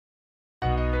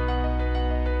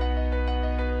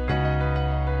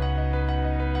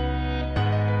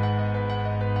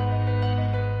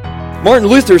Martin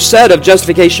Luther said of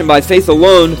justification by faith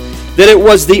alone that it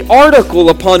was the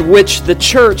article upon which the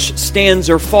church stands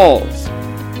or falls.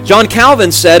 John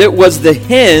Calvin said it was the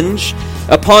hinge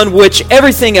upon which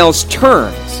everything else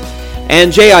turns.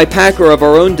 And J.I. Packer of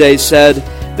our own day said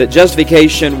that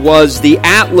justification was the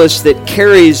atlas that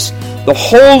carries the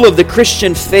whole of the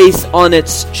Christian faith on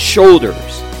its shoulders.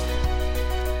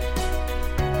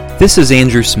 This is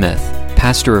Andrew Smith,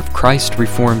 pastor of Christ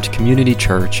Reformed Community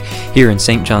Church here in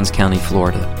St. Johns County,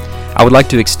 Florida. I would like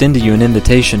to extend to you an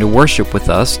invitation to worship with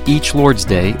us each Lord's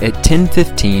Day at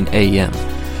 10:15 a.m.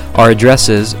 Our address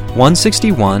is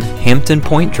 161 Hampton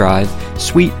Point Drive,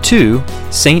 Suite 2,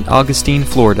 St. Augustine,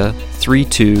 Florida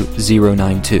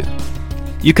 32092.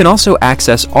 You can also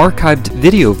access archived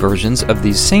video versions of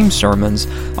these same sermons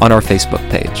on our Facebook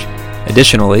page.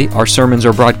 Additionally, our sermons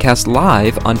are broadcast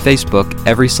live on Facebook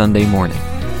every Sunday morning.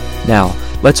 Now,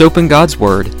 let's open God's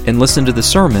Word and listen to the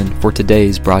sermon for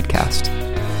today's broadcast.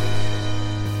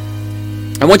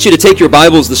 I want you to take your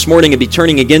Bibles this morning and be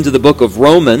turning again to the book of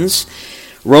Romans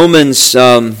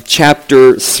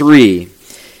chapter 3.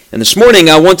 And this morning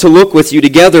I want to look with you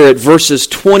together at verses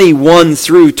 21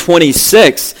 through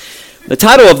 26. The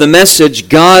title of the message,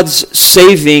 God's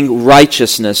Saving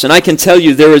Righteousness. And I can tell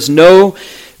you there is no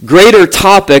greater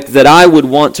topic that I would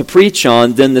want to preach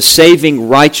on than the saving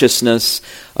righteousness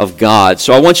of God.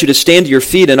 So I want you to stand to your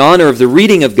feet in honor of the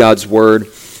reading of God's Word.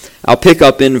 I'll pick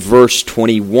up in verse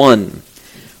 21.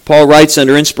 Paul writes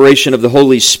under inspiration of the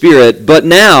Holy Spirit, "But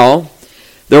now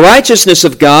the righteousness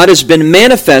of God has been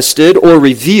manifested or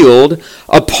revealed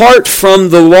apart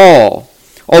from the law,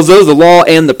 although the law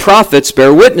and the prophets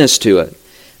bear witness to it.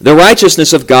 The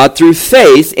righteousness of God through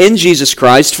faith in Jesus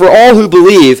Christ for all who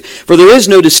believe, for there is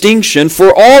no distinction,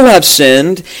 for all have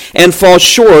sinned and fall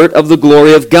short of the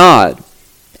glory of God,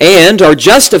 and are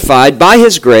justified by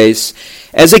His grace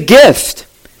as a gift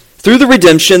through the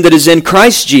redemption that is in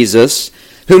Christ Jesus,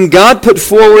 whom God put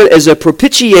forward as a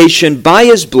propitiation by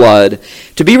His blood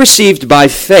to be received by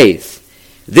faith.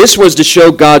 This was to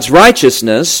show God's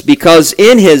righteousness, because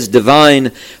in His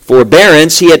divine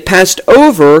forbearance He had passed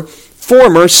over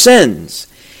former sins.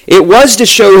 It was to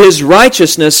show His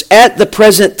righteousness at the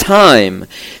present time,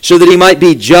 so that He might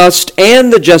be just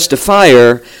and the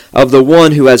justifier of the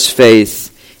one who has faith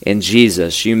in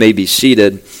Jesus." You may be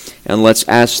seated, and let's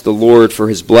ask the Lord for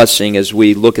His blessing as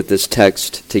we look at this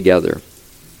text together.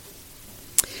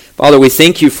 Father, we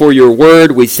thank you for your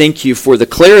word. We thank you for the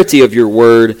clarity of your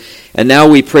word. And now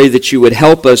we pray that you would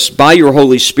help us by your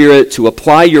Holy Spirit to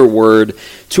apply your word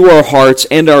to our hearts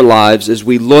and our lives as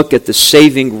we look at the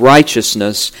saving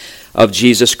righteousness of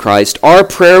Jesus Christ. Our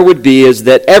prayer would be is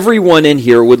that everyone in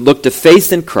here would look to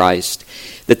faith in Christ,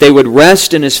 that they would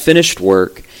rest in His finished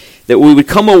work, that we would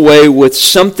come away with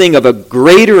something of a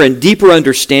greater and deeper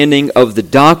understanding of the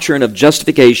doctrine of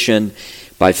justification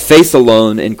by faith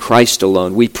alone in Christ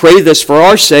alone. We pray this for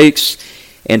our sakes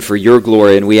and for your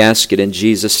glory, and we ask it in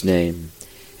Jesus' name.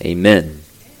 Amen.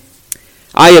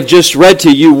 I have just read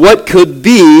to you what could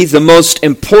be the most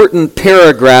important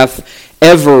paragraph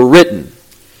ever written.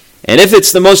 And if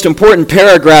it's the most important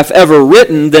paragraph ever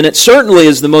written, then it certainly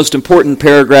is the most important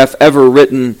paragraph ever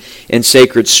written in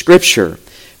sacred Scripture.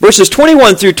 Verses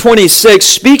 21 through 26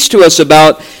 speaks to us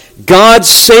about God's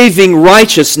saving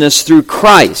righteousness through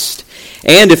Christ.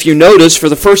 And if you notice, for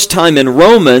the first time in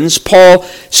Romans, Paul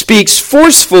speaks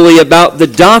forcefully about the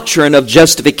doctrine of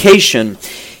justification.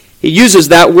 He uses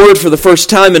that word for the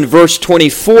first time in verse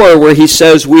 24, where he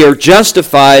says, "We are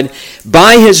justified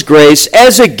by His grace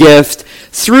as a gift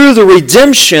through the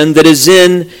redemption that is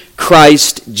in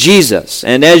Christ Jesus."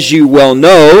 And as you well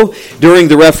know, during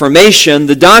the Reformation,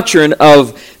 the doctrine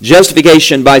of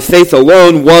justification by faith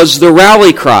alone was the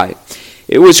rally cry.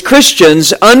 It was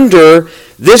Christians under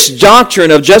this doctrine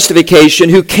of justification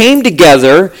who came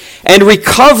together and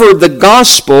recovered the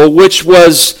gospel, which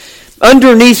was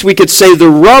underneath, we could say, the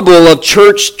rubble of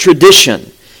church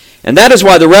tradition. And that is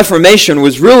why the Reformation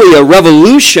was really a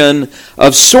revolution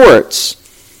of sorts.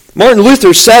 Martin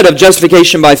Luther said of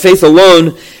justification by faith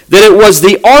alone that it was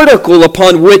the article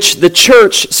upon which the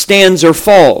church stands or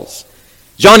falls.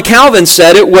 John Calvin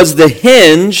said it was the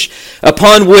hinge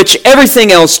upon which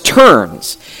everything else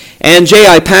turns. And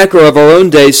J.I. Packer of our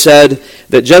own day said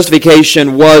that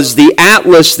justification was the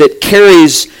atlas that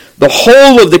carries the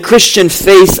whole of the Christian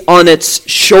faith on its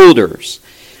shoulders.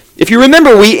 If you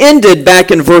remember, we ended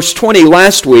back in verse 20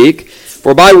 last week.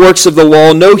 "For by works of the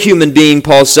law no human being,"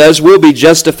 Paul says, "will be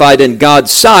justified in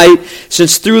God's sight,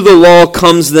 since through the law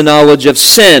comes the knowledge of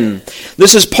sin."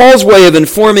 This is Paul's way of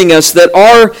informing us that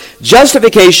our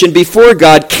justification before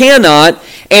God cannot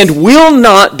and will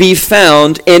not be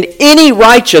found in any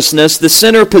righteousness the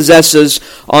sinner possesses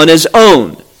on his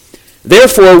own.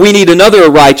 Therefore, we need another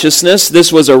righteousness.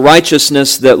 This was a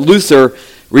righteousness that Luther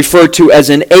referred to as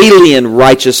an alien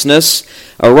righteousness,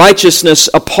 a righteousness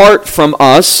apart from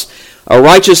us, a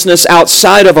righteousness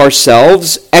outside of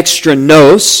ourselves, extra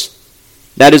nos.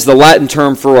 That is the Latin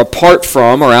term for apart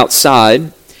from or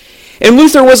outside. And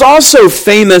Luther was also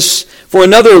famous for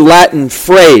another Latin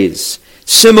phrase,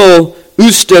 simul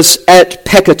justus et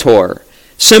peccator.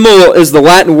 Simul is the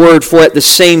Latin word for at the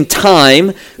same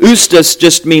time. Justus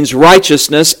just means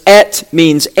righteousness, et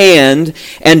means and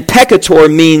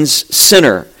peccator means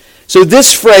sinner. So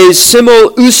this phrase,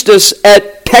 simul justus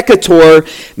et peccator,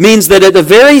 means that at the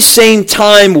very same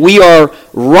time we are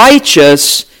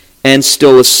righteous and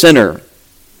still a sinner.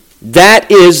 That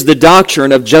is the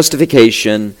doctrine of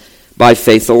justification by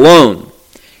faith alone.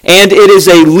 And it is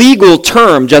a legal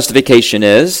term, justification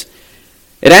is.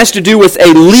 It has to do with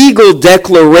a legal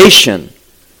declaration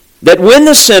that when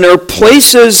the sinner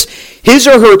places his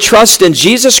or her trust in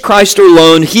Jesus Christ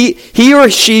alone, he or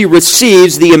she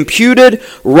receives the imputed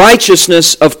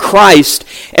righteousness of Christ,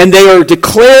 and they are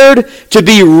declared to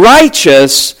be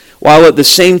righteous while at the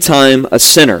same time a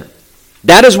sinner.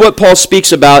 That is what Paul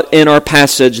speaks about in our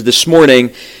passage this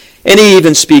morning, and he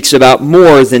even speaks about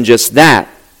more than just that.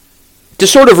 To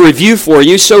sort of review for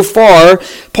you, so far,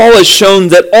 Paul has shown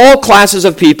that all classes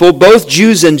of people, both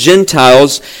Jews and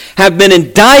Gentiles, have been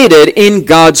indicted in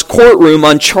God's courtroom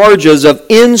on charges of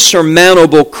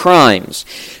insurmountable crimes.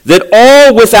 That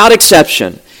all, without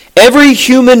exception, every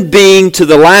human being to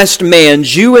the last man,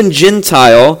 Jew and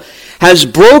Gentile, has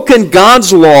broken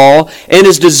God's law and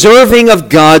is deserving of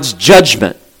God's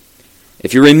judgment.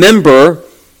 If you remember,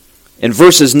 in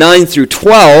verses 9 through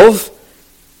 12,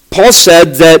 Paul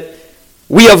said that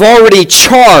we have already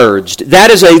charged. That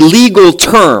is a legal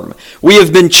term. We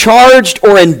have been charged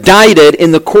or indicted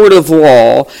in the court of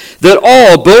law that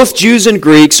all, both Jews and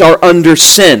Greeks, are under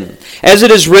sin. As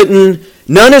it is written,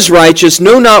 none is righteous,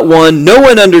 no, not one. No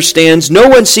one understands. No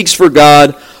one seeks for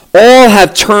God. All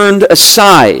have turned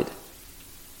aside.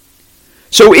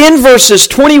 So in verses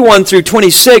 21 through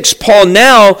 26, Paul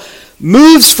now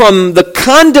moves from the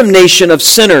condemnation of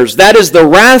sinners. That is the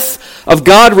wrath of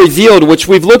God revealed, which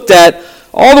we've looked at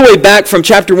all the way back from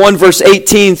chapter 1, verse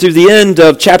 18 through the end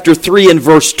of chapter 3 and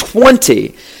verse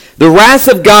 20. The wrath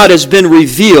of God has been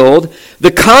revealed.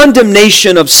 The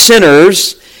condemnation of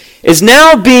sinners is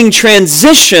now being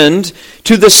transitioned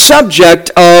to the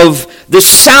subject of the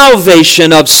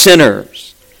salvation of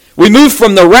sinners. We move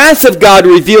from the wrath of God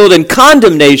revealed in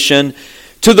condemnation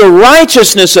to the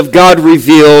righteousness of God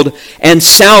revealed and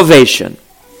salvation.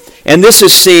 And this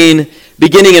is seen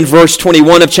beginning in verse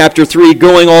 21 of chapter 3,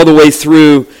 going all the way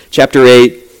through chapter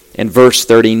 8 and verse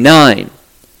 39.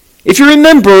 If you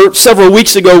remember several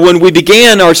weeks ago when we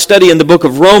began our study in the book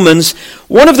of Romans,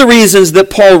 one of the reasons that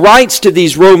Paul writes to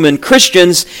these Roman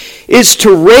Christians is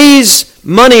to raise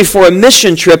money for a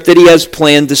mission trip that he has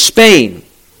planned to Spain.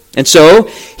 And so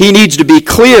he needs to be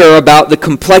clear about the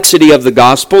complexity of the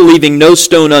gospel, leaving no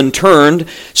stone unturned,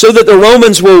 so that the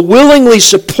Romans will willingly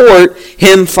support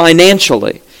him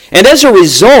financially. And as a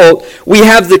result, we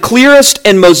have the clearest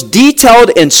and most detailed,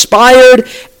 inspired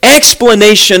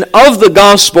explanation of the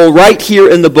gospel right here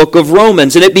in the book of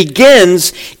Romans. And it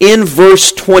begins in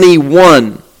verse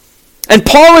 21. And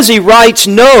Paul, as he writes,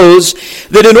 knows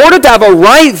that in order to have a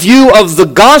right view of the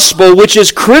gospel, which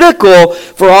is critical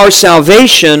for our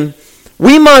salvation,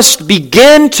 we must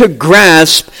begin to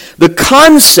grasp the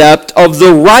concept of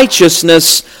the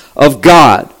righteousness of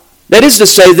God. That is to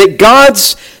say that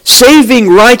God's saving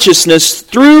righteousness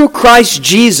through Christ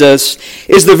Jesus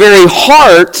is the very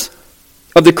heart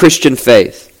of the Christian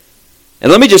faith. And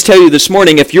let me just tell you this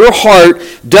morning, if your heart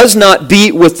does not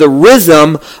beat with the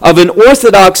rhythm of an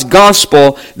orthodox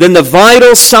gospel, then the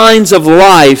vital signs of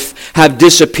life have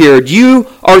disappeared. You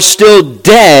are still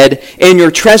dead in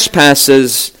your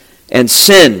trespasses and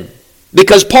sin.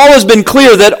 Because Paul has been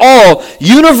clear that all,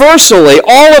 universally,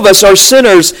 all of us are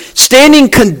sinners standing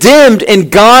condemned in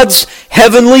God's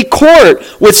heavenly court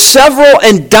with several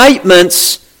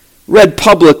indictments read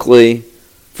publicly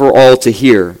for all to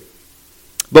hear.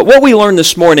 But what we learn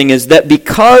this morning is that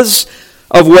because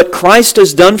of what Christ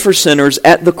has done for sinners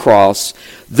at the cross,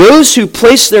 those who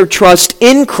place their trust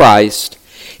in Christ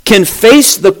can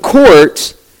face the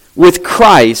court with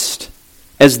Christ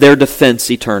as their defense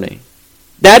attorney.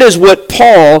 That is what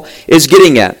Paul is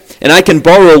getting at. And I can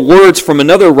borrow words from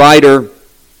another writer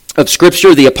of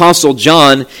Scripture, the Apostle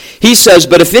John, he says,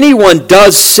 "But if anyone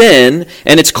does sin,"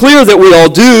 and it's clear that we all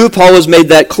do, Paul has made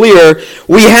that clear,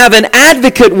 "we have an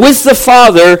advocate with the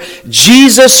Father,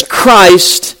 Jesus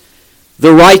Christ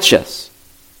the righteous."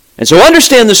 And so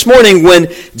understand this morning, when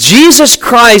Jesus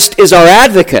Christ is our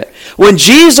advocate, when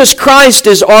Jesus Christ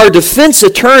is our defense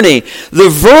attorney, the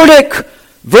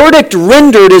verdict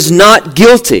rendered is not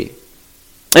guilty.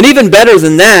 And even better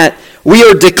than that, we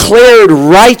are declared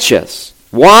righteous.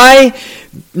 Why?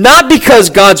 Not because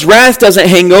God's wrath doesn't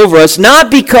hang over us,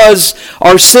 not because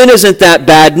our sin isn't that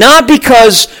bad, not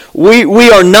because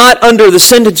we are not under the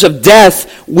sentence of death.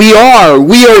 We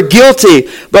are guilty,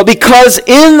 but because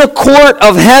in the court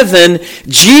of heaven,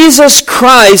 Jesus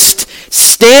Christ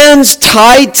stands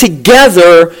tied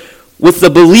together with the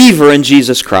believer in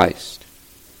Jesus Christ.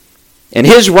 And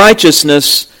his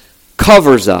righteousness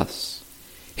covers us.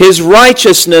 His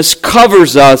righteousness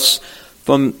covers us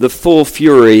from the full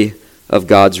fury of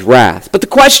God's wrath. But the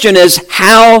question is,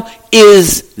 how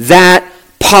is that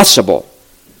possible?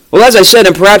 Well, as I said,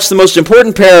 in perhaps the most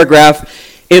important paragraph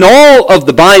in all of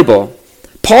the Bible,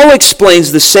 Paul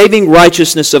explains the saving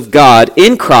righteousness of God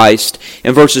in Christ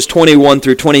in verses 21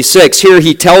 through 26. Here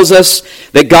he tells us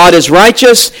that God is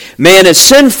righteous, man is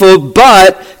sinful,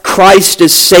 but Christ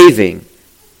is saving.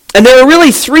 And there are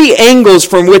really three angles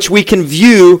from which we can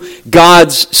view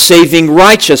God's saving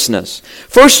righteousness.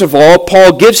 First of all,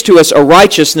 Paul gives to us a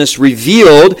righteousness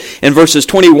revealed in verses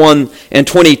 21 and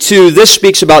 22. This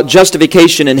speaks about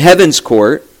justification in heaven's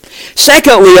court.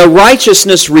 Secondly, a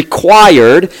righteousness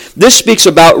required. This speaks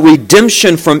about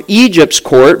redemption from Egypt's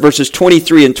court, verses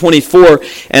 23 and 24,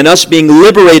 and us being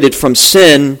liberated from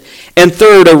sin. And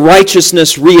third, a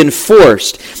righteousness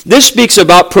reinforced. This speaks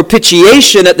about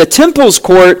propitiation at the temple's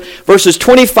court, verses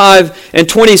 25 and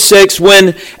 26,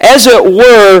 when, as it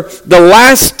were, the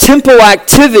last temple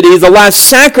activity, the last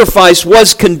sacrifice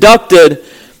was conducted,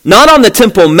 not on the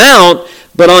Temple Mount,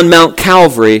 but on Mount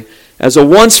Calvary, as a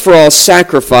once-for-all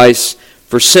sacrifice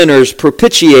for sinners,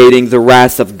 propitiating the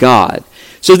wrath of God.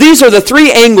 So these are the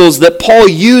three angles that Paul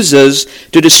uses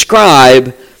to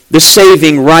describe the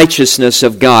saving righteousness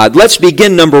of God. Let's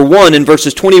begin, number one, in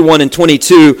verses 21 and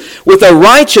 22, with a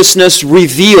righteousness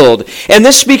revealed. And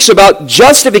this speaks about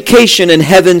justification in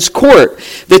heaven's court.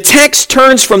 The text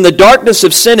turns from the darkness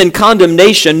of sin and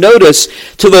condemnation, notice,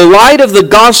 to the light of the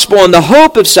gospel and the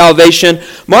hope of salvation,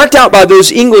 marked out by those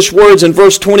English words in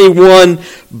verse 21,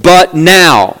 "but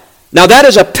now." Now that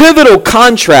is a pivotal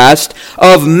contrast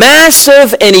of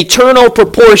massive and eternal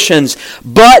proportions.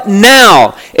 But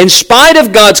now, in spite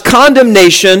of God's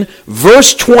condemnation,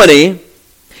 verse 20,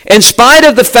 in spite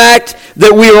of the fact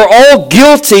that we are all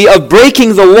guilty of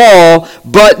breaking the law,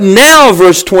 but now,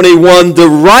 verse 21, the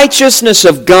righteousness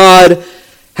of God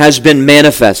has been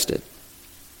manifested.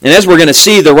 And as we're going to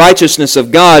see, the righteousness of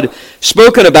God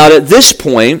spoken about at this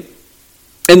point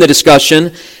in the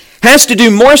discussion has to do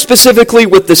more specifically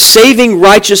with the saving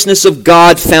righteousness of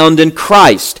God found in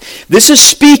Christ. This is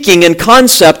speaking in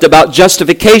concept about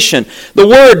justification. The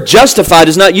word justified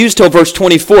is not used till verse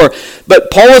 24,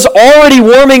 but Paul is already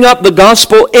warming up the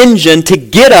gospel engine to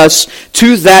get us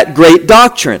to that great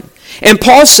doctrine. And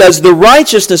Paul says the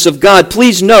righteousness of God,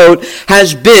 please note,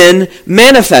 has been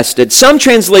manifested. Some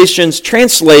translations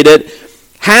translate it,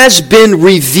 has been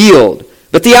revealed.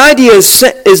 But the idea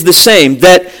is the same,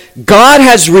 that God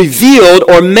has revealed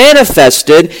or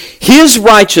manifested his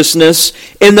righteousness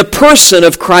in the person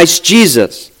of Christ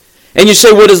Jesus. And you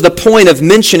say, what is the point of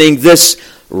mentioning this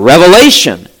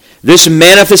revelation, this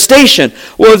manifestation?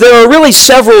 Well, there are really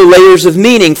several layers of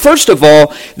meaning. First of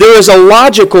all, there is a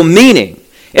logical meaning,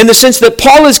 in the sense that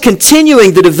Paul is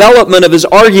continuing the development of his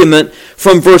argument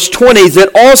from verse 20,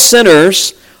 that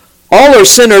all are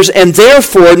sinners, and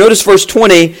therefore, notice verse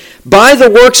 20, by the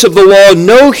works of the law,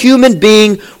 no human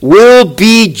being will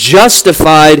be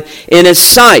justified in his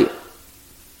sight.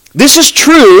 This is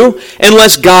true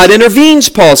unless God intervenes,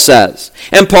 Paul says.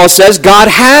 And Paul says God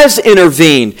has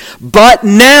intervened. But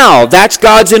now, that's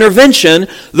God's intervention,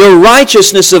 the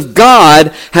righteousness of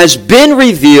God has been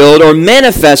revealed or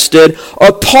manifested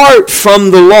apart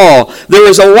from the law. There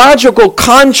is a logical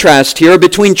contrast here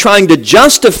between trying to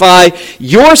justify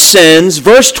your sins,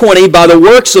 verse 20, by the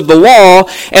works of the law,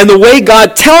 and the way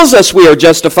God tells us we are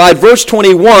justified, verse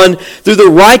 21, through the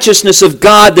righteousness of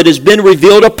God that has been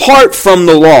revealed apart from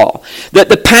the law. That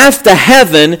the path to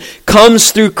heaven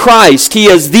comes through Christ. Christ. He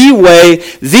is the way,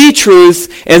 the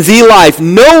truth, and the life.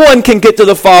 No one can get to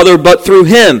the Father but through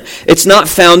him. It's not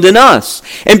found in us.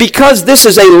 And because this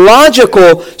is a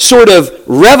logical sort of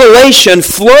revelation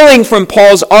flowing from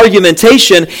Paul's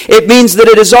argumentation, it means that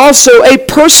it is also a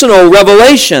personal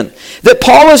revelation. That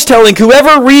Paul is telling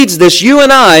whoever reads this, you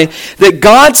and I, that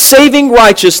God's saving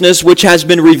righteousness, which has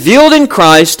been revealed in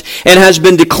Christ and has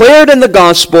been declared in the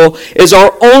gospel, is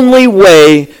our only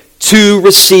way to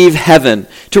receive heaven,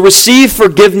 to receive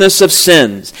forgiveness of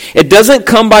sins. It doesn't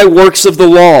come by works of the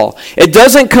law. It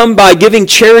doesn't come by giving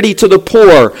charity to the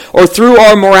poor, or through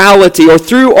our morality, or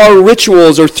through our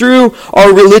rituals, or through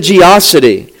our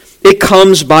religiosity. It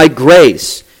comes by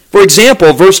grace. For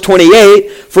example, verse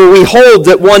 28, for we hold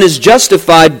that one is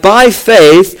justified by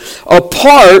faith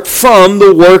apart from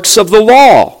the works of the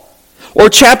law. Or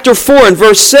chapter 4 and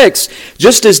verse 6,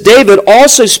 just as David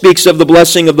also speaks of the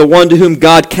blessing of the one to whom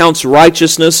God counts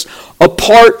righteousness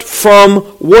apart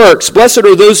from works. Blessed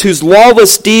are those whose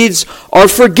lawless deeds are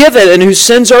forgiven and whose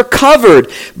sins are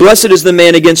covered. Blessed is the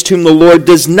man against whom the Lord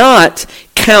does not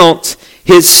count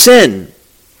his sin.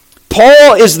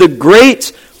 Paul is the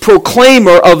great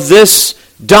proclaimer of this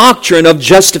doctrine of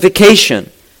justification.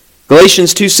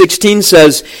 Galatians 2:16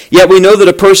 says, yet we know that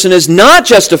a person is not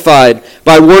justified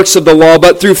by works of the law,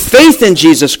 but through faith in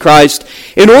Jesus Christ.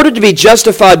 In order to be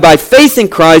justified by faith in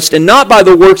Christ and not by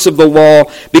the works of the law,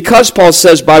 because Paul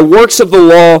says, by works of the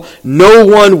law, no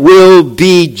one will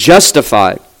be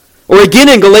justified. Or again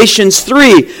in Galatians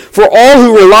 3, for all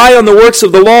who rely on the works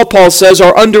of the law, Paul says,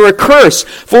 are under a curse.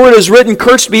 For it is written,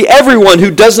 cursed be everyone who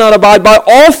does not abide by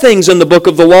all things in the book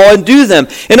of the law and do them.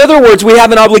 In other words, we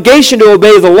have an obligation to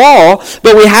obey the law,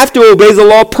 but we have to obey the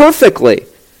law perfectly.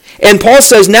 And Paul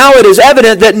says, now it is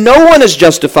evident that no one is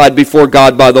justified before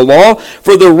God by the law,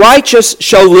 for the righteous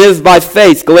shall live by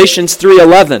faith. Galatians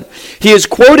 3:11. He is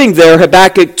quoting there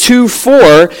Habakkuk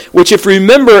 2:4, which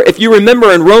if you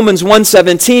remember in Romans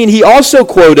 1:17, he also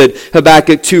quoted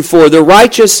Habakkuk 2:4. The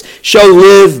righteous shall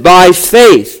live by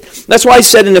faith. That's why he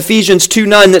said in Ephesians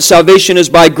 2:9 that salvation is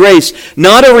by grace,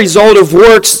 not a result of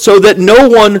works, so that no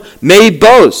one may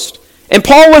boast. And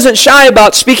Paul wasn't shy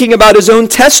about speaking about his own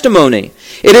testimony.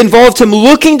 It involved him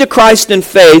looking to Christ in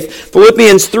faith,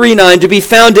 Philippians 3:9, to be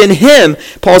found in him,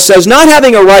 Paul says, not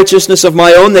having a righteousness of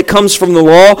my own that comes from the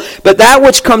law, but that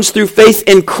which comes through faith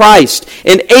in Christ,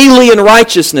 an alien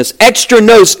righteousness, extra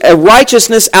nos, a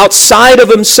righteousness outside of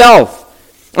himself.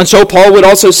 And so Paul would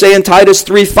also say in Titus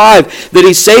 3:5 that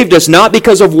he saved us not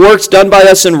because of works done by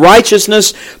us in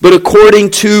righteousness, but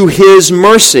according to his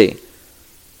mercy.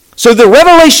 So the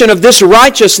revelation of this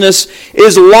righteousness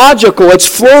is logical. It's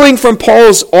flowing from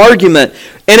Paul's argument.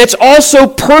 And it's also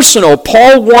personal.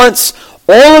 Paul wants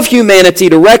all of humanity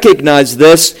to recognize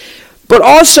this. But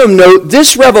also note,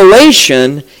 this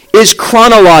revelation is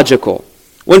chronological.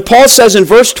 When Paul says in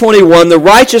verse 21, the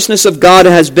righteousness of God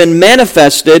has been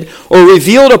manifested or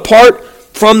revealed apart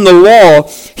from the law,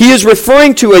 he is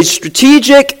referring to a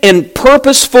strategic and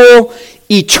purposeful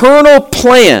eternal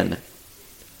plan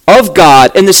of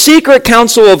God and the secret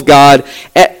counsel of God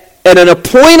at an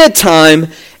appointed time,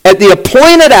 at the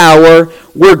appointed hour,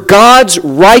 where God's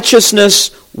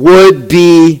righteousness would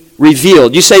be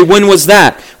revealed. You say, when was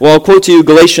that? Well, I'll quote to you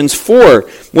Galatians 4.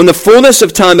 When the fullness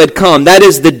of time had come, that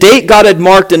is the date God had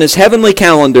marked in his heavenly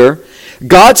calendar,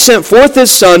 God sent forth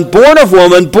his Son, born of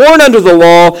woman, born under the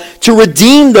law, to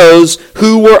redeem those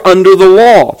who were under the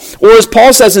law. Or as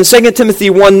Paul says in 2 Timothy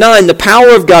 1:9, the power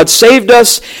of God saved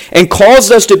us and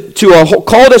called us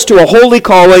to a holy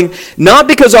calling, not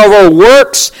because of our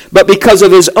works, but because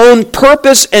of his own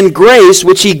purpose and grace,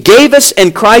 which he gave us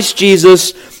in Christ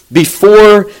Jesus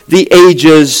before the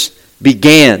ages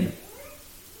began.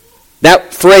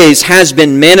 That phrase, has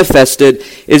been manifested,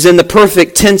 is in the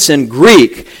perfect tense in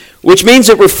Greek, which means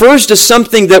it refers to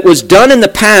something that was done in the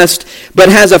past but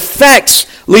has effects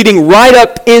leading right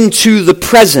up into the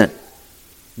present.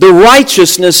 The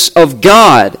righteousness of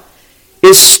God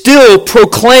is still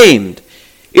proclaimed,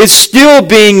 is still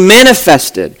being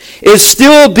manifested, is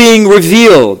still being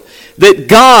revealed. That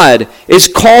God is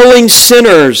calling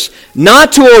sinners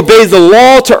not to obey the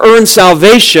law to earn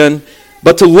salvation,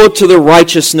 but to look to the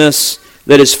righteousness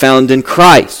that is found in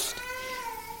Christ.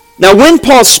 Now, when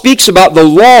Paul speaks about the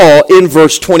law in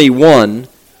verse 21,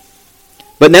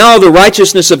 but now the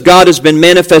righteousness of God has been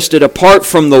manifested apart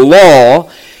from the law,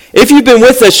 if you've been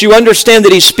with us, you understand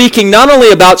that he's speaking not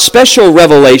only about special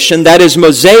revelation, that is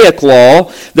Mosaic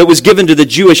law that was given to the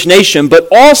Jewish nation, but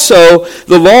also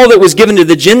the law that was given to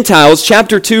the Gentiles,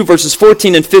 chapter 2, verses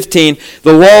 14 and 15,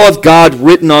 the law of God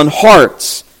written on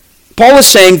hearts. Paul is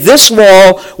saying this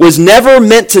law was never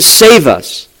meant to save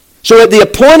us. So at the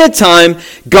appointed time,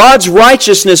 God's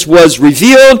righteousness was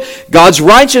revealed. God's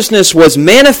righteousness was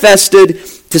manifested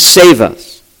to save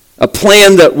us. A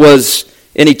plan that was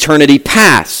in eternity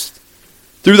past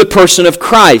through the person of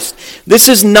Christ. This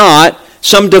is not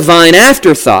some divine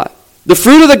afterthought. The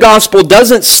fruit of the gospel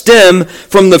doesn't stem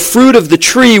from the fruit of the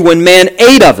tree when man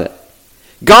ate of it.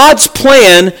 God's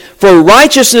plan for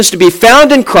righteousness to be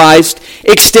found in Christ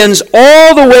extends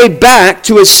all the way back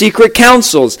to his secret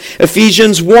counsels.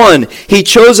 Ephesians 1, he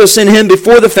chose us in him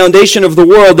before the foundation of the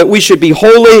world that we should be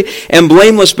holy and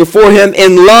blameless before him.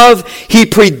 In love, he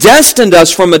predestined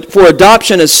us for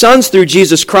adoption as sons through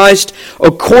Jesus Christ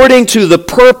according to the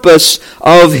purpose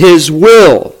of his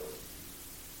will.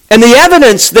 And the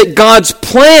evidence that God's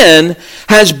plan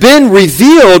has been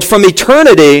revealed from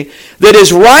eternity, that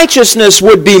his righteousness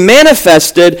would be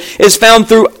manifested, is found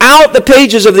throughout the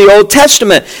pages of the Old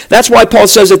Testament. That's why Paul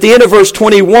says at the end of verse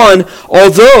 21,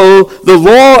 although the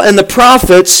law and the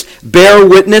prophets bear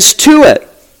witness to it.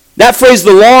 That phrase,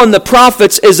 the law and the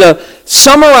prophets, is a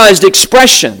summarized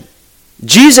expression.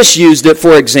 Jesus used it,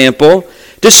 for example,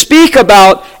 to speak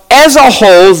about as a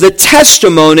whole, the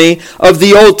testimony of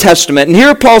the Old Testament. And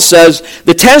here Paul says,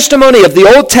 the testimony of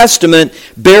the Old Testament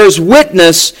bears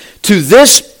witness to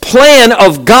this plan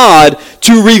of God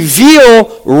to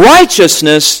reveal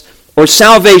righteousness or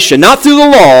salvation, not through the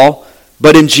law,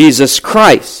 but in Jesus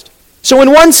Christ. So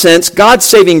in one sense, God's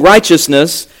saving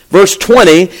righteousness, verse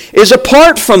 20, is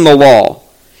apart from the law,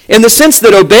 in the sense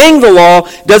that obeying the law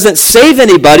doesn't save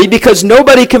anybody because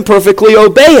nobody can perfectly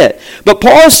obey it. But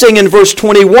Paul is saying in verse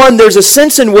 21, there's a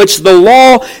sense in which the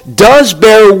law does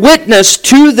bear witness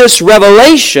to this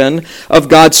revelation of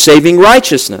God's saving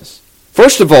righteousness.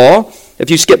 First of all,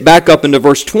 if you skip back up into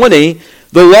verse 20,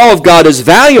 the law of God is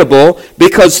valuable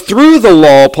because through the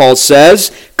law, Paul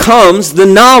says, comes the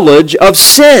knowledge of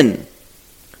sin.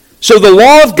 So the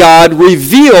law of God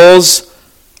reveals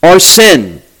our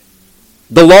sin.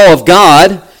 The law of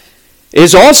God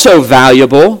is also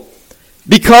valuable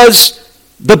because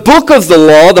the book of the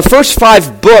law, the first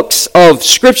 5 books of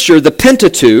Scripture, the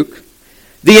Pentateuch,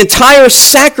 the entire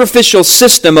sacrificial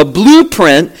system, a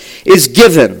blueprint is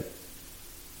given.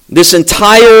 This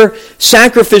entire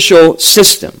sacrificial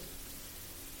system.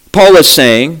 Paul is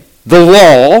saying the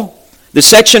law, the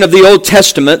section of the Old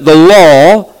Testament, the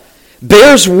law,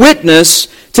 bears witness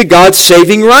to God's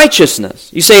saving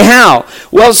righteousness. You say, how?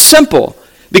 Well, it's simple.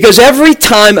 Because every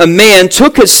time a man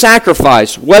took his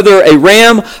sacrifice, whether a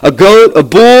ram, a goat, a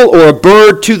bull, or a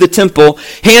bird to the temple,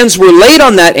 hands were laid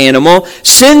on that animal,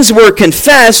 sins were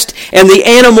confessed, and the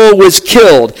animal was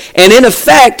killed. And in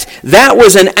effect, that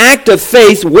was an act of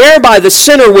faith whereby the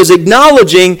sinner was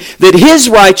acknowledging that his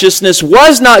righteousness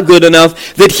was not good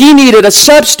enough, that he needed a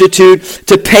substitute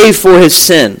to pay for his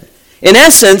sin. In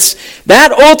essence,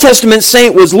 that Old Testament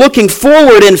saint was looking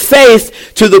forward in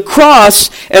faith to the cross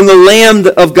and the Lamb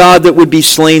of God that would be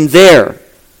slain there.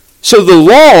 So the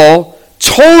law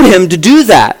told him to do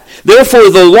that. Therefore,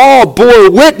 the law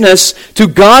bore witness to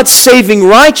God's saving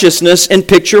righteousness in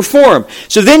picture form.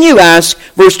 So then you ask,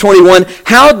 verse 21,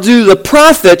 how do the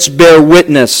prophets bear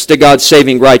witness to God's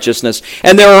saving righteousness?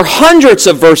 And there are hundreds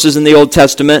of verses in the Old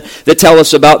Testament that tell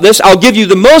us about this. I'll give you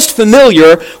the most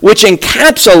familiar, which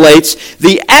encapsulates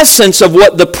the essence of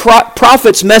what the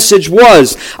prophet's message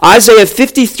was. Isaiah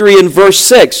 53 and verse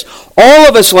 6. All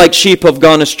of us like sheep have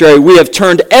gone astray. We have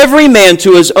turned every man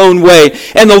to his own way,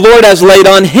 and the Lord has laid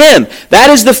on him. That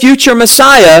is the future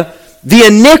Messiah, the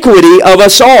iniquity of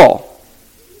us all.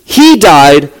 He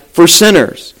died for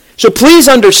sinners. So please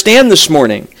understand this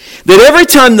morning that every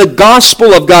time the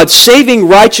gospel of God's saving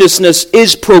righteousness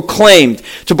is proclaimed,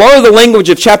 to borrow the language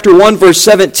of chapter 1, verse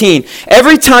 17,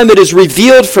 every time it is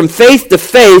revealed from faith to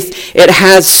faith, it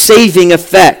has saving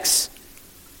effects.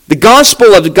 The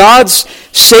gospel of God's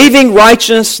saving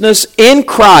righteousness in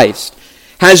Christ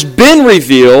has been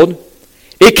revealed.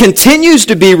 It continues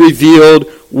to be revealed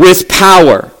with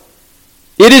power.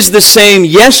 It is the same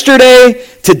yesterday,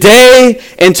 today,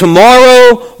 and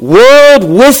tomorrow, world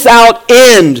without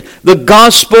end. The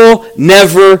gospel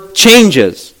never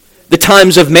changes. The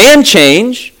times of man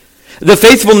change. The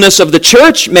faithfulness of the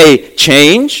church may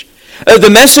change. The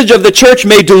message of the church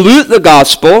may dilute the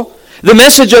gospel. The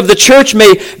message of the church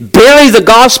may bury the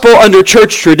gospel under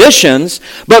church traditions,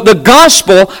 but the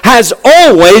gospel has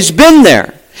always been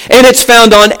there. And it's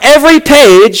found on every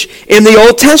page in the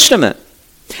Old Testament.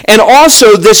 And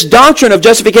also this doctrine of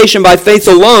justification by faith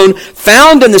alone,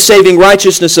 found in the saving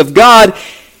righteousness of God,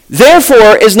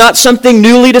 therefore is not something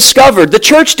newly discovered. The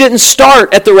church didn't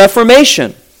start at the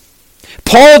Reformation.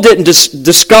 Paul didn't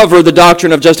discover the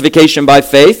doctrine of justification by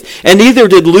faith, and neither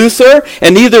did Luther,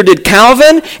 and neither did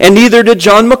Calvin, and neither did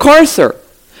John MacArthur.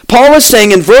 Paul is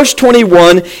saying in verse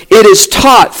 21, it is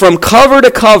taught from cover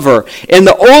to cover in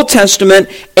the Old Testament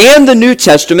and the New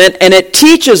Testament, and it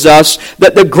teaches us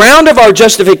that the ground of our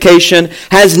justification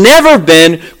has never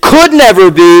been, could never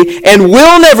be, and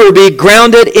will never be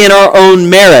grounded in our own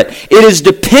merit. It is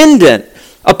dependent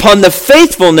upon the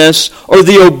faithfulness or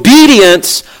the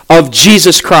obedience of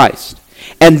Jesus Christ.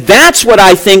 And that's what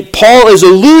I think Paul is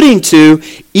alluding to,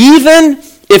 even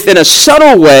if in a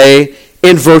subtle way,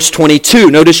 in verse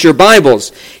 22. Notice your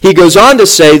Bibles. He goes on to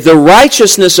say, the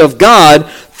righteousness of God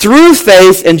through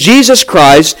faith in Jesus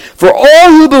Christ for all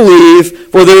who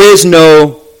believe, for there is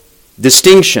no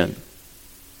distinction.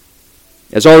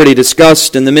 As already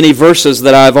discussed in the many verses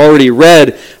that I've already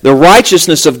read, the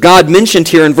righteousness of God mentioned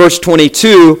here in verse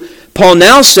 22, Paul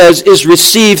now says, is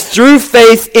received through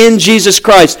faith in Jesus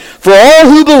Christ. For all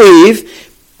who believe,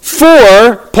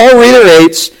 for, Paul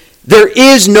reiterates, there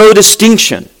is no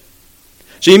distinction.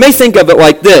 So you may think of it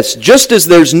like this. Just as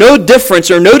there's no difference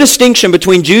or no distinction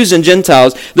between Jews and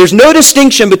Gentiles, there's no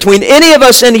distinction between any of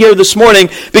us in here this morning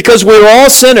because we're all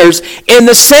sinners. In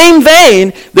the same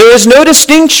vein, there is no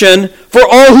distinction for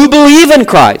all who believe in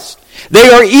Christ. They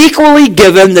are equally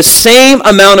given the same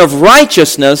amount of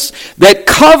righteousness that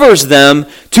covers them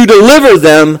to deliver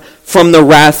them from the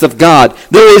wrath of God.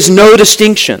 There is no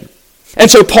distinction. And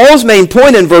so Paul's main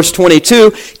point in verse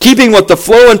 22, keeping with the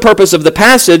flow and purpose of the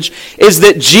passage, is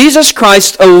that Jesus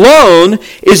Christ alone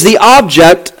is the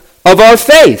object of our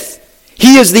faith.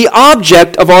 He is the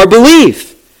object of our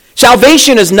belief.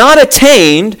 Salvation is not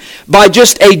attained by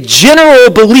just a general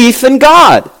belief in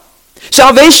God.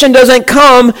 Salvation doesn't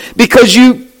come because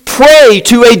you pray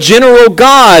to a general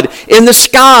God in the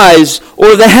skies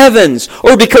or the heavens,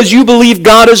 or because you believe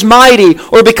God is mighty,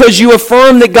 or because you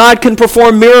affirm that God can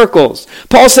perform miracles.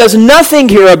 Paul says nothing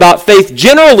here about faith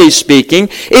generally speaking.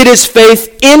 It is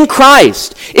faith in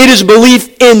Christ. It is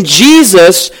belief in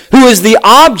Jesus, who is the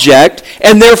object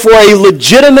and therefore a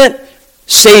legitimate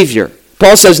Savior.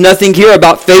 Paul says nothing here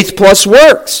about faith plus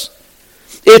works.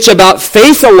 It's about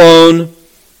faith alone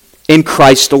in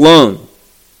Christ alone.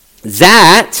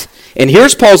 That, and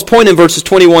here's Paul's point in verses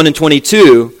 21 and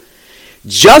 22,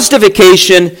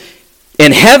 justification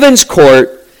in heaven's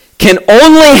court can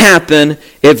only happen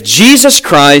if Jesus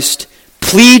Christ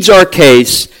pleads our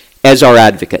case as our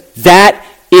advocate. That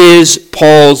is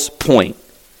Paul's point.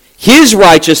 His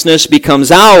righteousness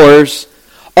becomes ours,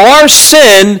 our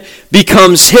sin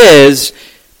becomes his,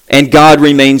 and God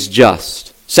remains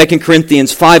just. 2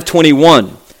 Corinthians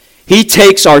 5:21, he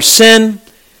takes our sin,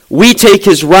 we take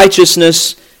his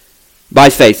righteousness by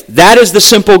faith. That is the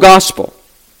simple gospel.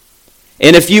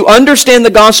 And if you understand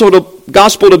the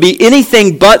gospel to be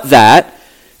anything but that,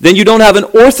 then you don't have an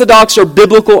orthodox or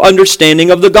biblical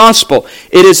understanding of the gospel.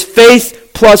 It is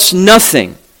faith plus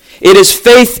nothing. It is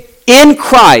faith in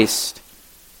Christ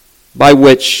by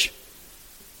which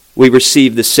we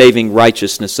receive the saving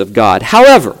righteousness of God.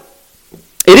 However,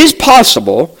 it is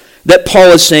possible that Paul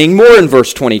is saying more in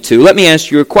verse 22. Let me ask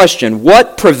you a question.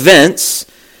 What prevents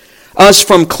us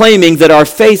from claiming that our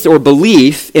faith or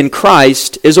belief in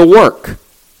Christ is a work?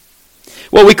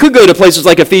 Well, we could go to places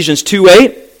like Ephesians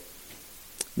 2:8,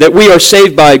 that we are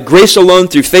saved by grace alone,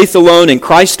 through faith alone, in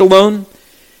Christ alone.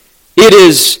 It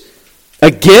is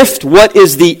a gift. What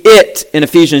is the it in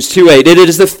Ephesians 2:8? It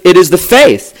is the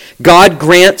faith. God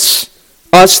grants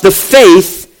us the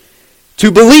faith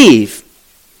to believe.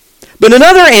 But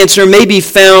another answer may be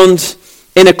found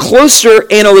in a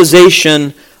closer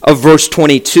analyzation of verse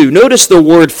 22. Notice the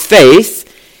word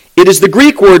faith. It is the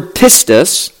Greek word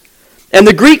pistis, and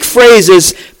the Greek phrase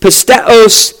is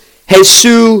pisteos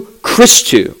Jesu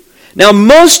Christou. Now,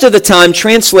 most of the time,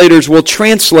 translators will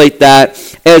translate that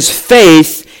as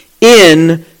faith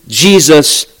in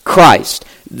Jesus Christ.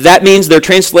 That means they're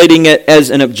translating it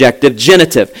as an objective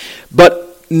genitive. But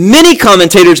many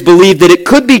commentators believe that it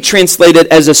could be translated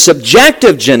as a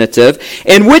subjective genitive,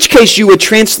 in which case you would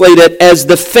translate it as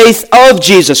the faith of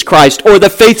Jesus Christ, or the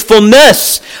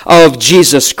faithfulness of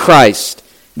Jesus Christ.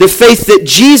 The faith that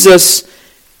Jesus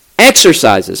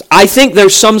exercises. I think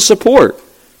there's some support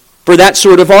for that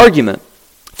sort of argument.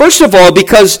 First of all,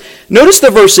 because, notice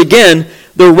the verse again,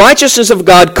 the righteousness of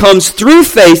God comes through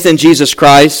faith in Jesus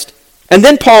Christ, and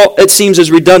then Paul, it seems,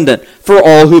 is redundant, for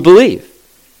all who believe.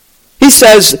 He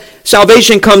says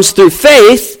salvation comes through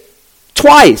faith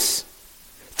twice.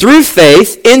 Through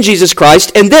faith in Jesus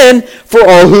Christ, and then for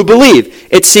all who believe.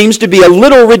 It seems to be a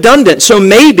little redundant, so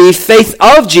maybe faith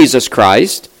of Jesus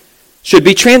Christ should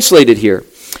be translated here.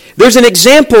 There's an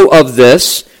example of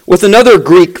this with another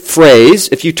Greek phrase,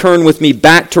 if you turn with me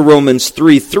back to Romans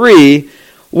 3:3,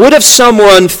 what if some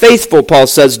were unfaithful, Paul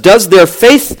says, does their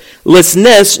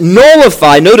faithlessness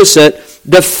nullify, notice it,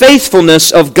 the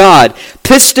faithfulness of God?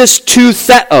 Pistis tou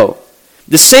theo.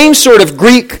 The same sort of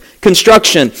Greek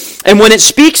construction. And when it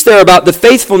speaks there about the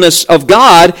faithfulness of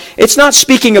God, it's not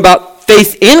speaking about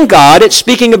faith in God, it's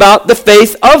speaking about the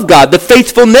faith of God, the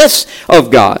faithfulness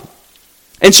of God.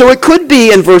 And so it could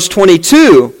be in verse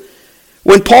 22,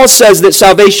 when Paul says that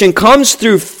salvation comes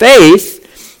through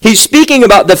faith, he's speaking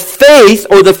about the faith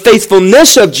or the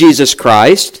faithfulness of Jesus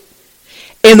Christ,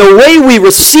 and the way we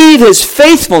receive his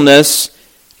faithfulness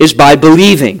is by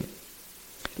believing.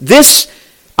 This,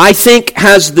 I think,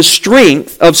 has the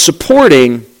strength of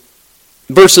supporting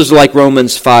verses like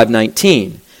Romans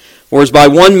 5:19. Whereas by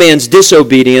one man's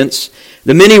disobedience,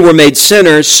 the many were made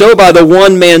sinners, so by the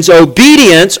one man's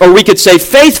obedience, or we could say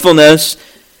faithfulness,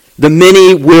 the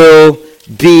many will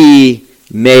be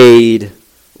made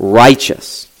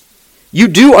righteous. You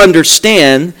do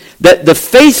understand that the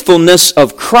faithfulness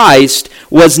of Christ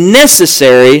was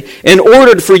necessary in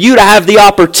order for you to have the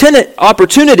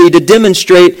opportunity to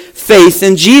demonstrate faith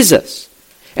in Jesus.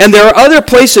 And there are other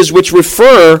places which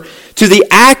refer to the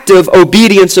active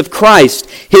obedience of Christ,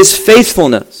 his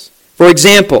faithfulness. For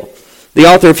example, the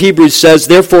author of Hebrews says,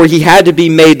 therefore he had to be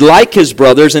made like his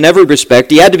brothers in every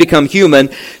respect. He had to become human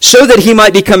so that he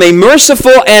might become a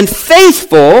merciful and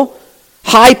faithful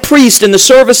high priest in the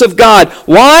service of God.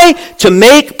 Why? To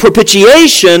make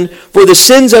propitiation for the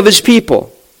sins of his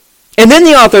people. And then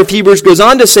the author of Hebrews goes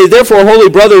on to say, therefore, holy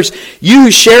brothers, you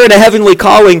who share in a heavenly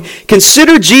calling,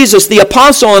 consider Jesus, the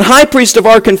apostle and high priest of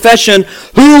our confession,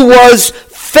 who was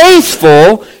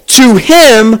faithful to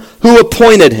him who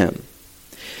appointed him.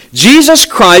 Jesus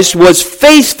Christ was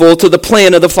faithful to the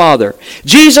plan of the Father.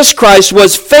 Jesus Christ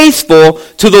was faithful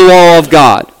to the law of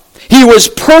God. He was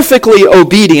perfectly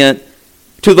obedient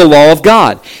to the law of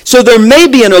God. So there may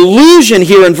be an allusion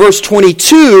here in verse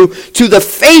 22 to the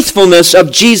faithfulness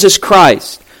of Jesus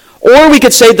Christ. Or we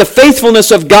could say the faithfulness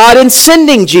of God in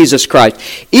sending Jesus Christ.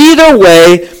 Either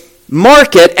way,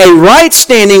 mark it, a right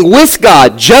standing with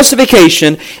God,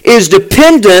 justification, is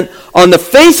dependent on the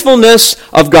faithfulness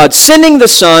of God sending the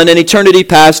Son in eternity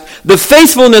past, the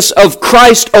faithfulness of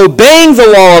Christ obeying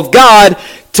the law of God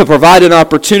to provide an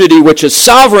opportunity which is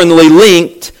sovereignly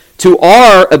linked to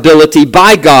our ability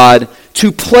by God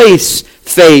to place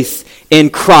faith in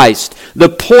Christ. The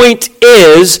point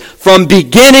is, from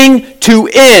beginning to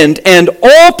end and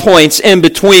all points in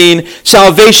between,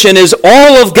 salvation is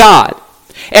all of God.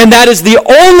 And that is the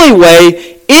only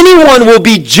way anyone will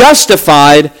be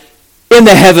justified in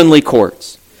the heavenly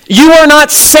courts. You are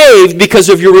not saved because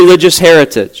of your religious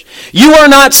heritage. You are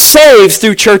not saved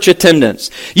through church attendance.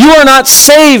 You are not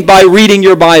saved by reading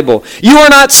your Bible. You are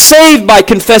not saved by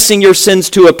confessing your sins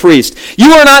to a priest.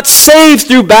 You are not saved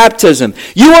through baptism.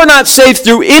 You are not saved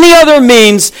through any other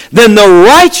means than the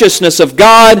righteousness of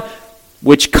God,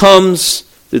 which comes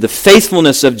through the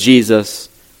faithfulness of Jesus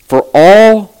for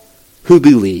all who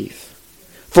believe,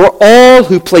 for all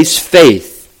who place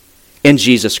faith in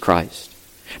Jesus Christ.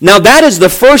 Now that is the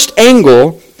first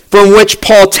angle from which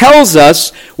Paul tells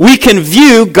us we can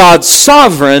view God's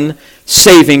sovereign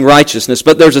saving righteousness.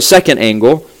 But there's a second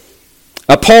angle.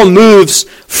 Paul moves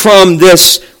from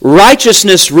this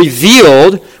righteousness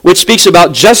revealed, which speaks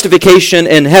about justification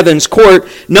in heaven's court,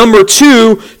 number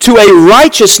 2, to a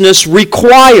righteousness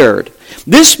required.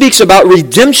 This speaks about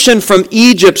redemption from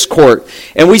Egypt's court.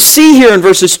 And we see here in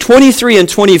verses 23 and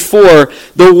 24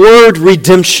 the word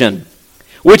redemption,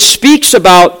 which speaks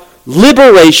about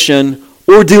liberation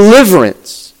or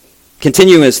deliverance.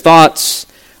 Continuing his thoughts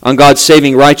on God's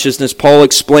saving righteousness, Paul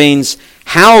explains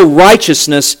how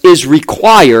righteousness is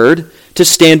required to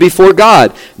stand before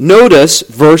God. Notice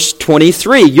verse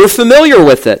 23. You're familiar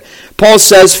with it. Paul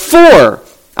says, for,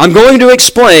 I'm going to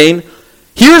explain,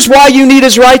 here's why you need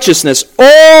his righteousness.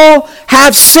 All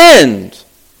have sinned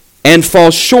and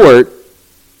fall short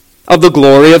of the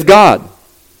glory of God.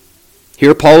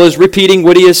 Here Paul is repeating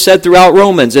what he has said throughout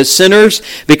Romans. As sinners,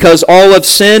 because all have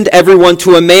sinned, everyone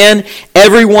to a man,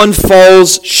 everyone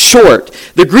falls short.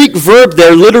 The Greek verb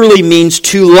there literally means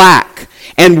to lack.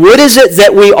 And what is it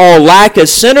that we all lack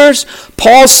as sinners?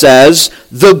 Paul says,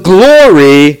 the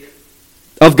glory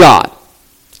of God.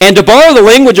 And to borrow the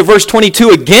language of verse 22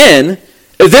 again,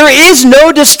 there is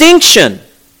no distinction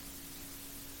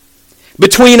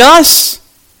between us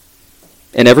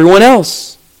and everyone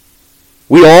else.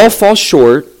 We all fall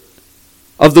short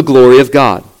of the glory of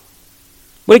God.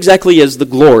 What exactly is the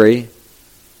glory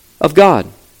of God?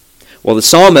 Well, the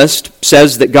psalmist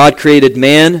says that God created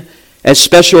man as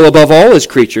special above all his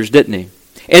creatures, didn't he?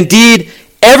 Indeed,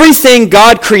 Everything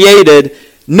God created,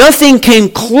 nothing came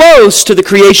close to the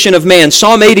creation of man.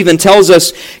 Psalm 8 even tells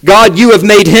us, God, you have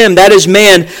made him, that is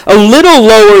man, a little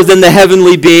lower than the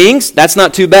heavenly beings. That's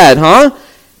not too bad, huh?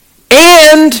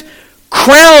 And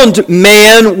crowned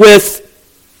man with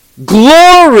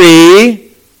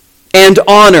glory and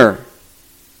honor.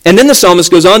 And then the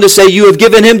psalmist goes on to say, you have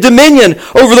given him dominion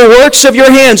over the works of your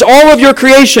hands, all of your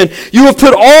creation. You have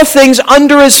put all things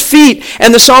under his feet.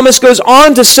 And the psalmist goes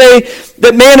on to say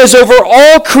that man is over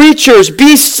all creatures,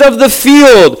 beasts of the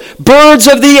field, birds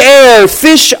of the air,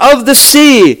 fish of the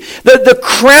sea. The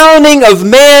crowning of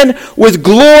man with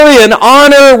glory and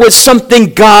honor was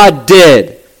something God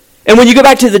did. And when you go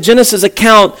back to the Genesis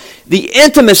account, the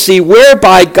intimacy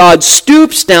whereby God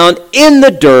stoops down in the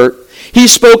dirt, he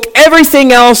spoke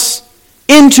everything else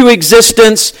into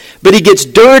existence, but he gets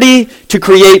dirty to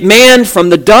create man from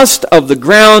the dust of the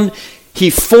ground. He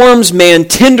forms man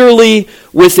tenderly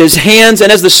with his hands.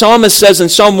 And as the psalmist says in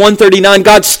Psalm 139,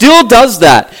 God still does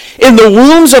that. In the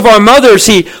wombs of our mothers,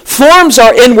 he forms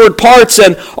our inward parts,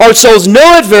 and our souls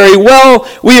know it very well.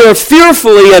 We are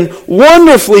fearfully and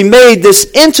wonderfully made,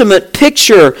 this intimate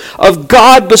picture of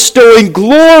God bestowing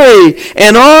glory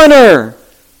and honor.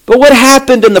 But what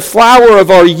happened in the flower of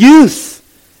our youth?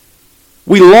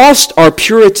 We lost our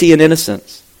purity and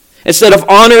innocence. Instead of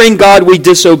honoring God, we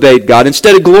disobeyed God.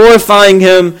 Instead of glorifying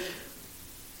him,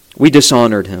 we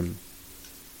dishonored him.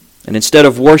 And instead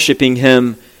of worshiping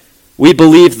him, we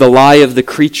believed the lie of the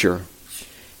creature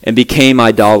and became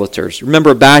idolaters.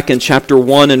 Remember back in chapter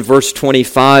 1 and verse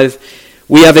 25,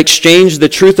 we have exchanged the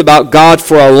truth about God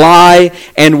for a lie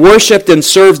and worshipped and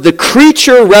served the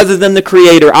creature rather than the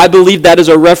Creator. I believe that is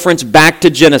a reference back to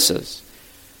Genesis.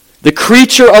 The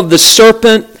creature of the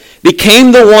serpent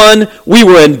became the one we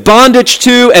were in bondage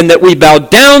to and that we bowed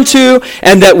down to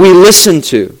and that we listened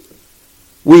to.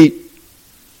 We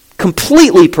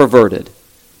completely perverted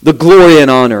the glory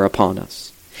and honor upon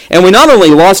us. And we not only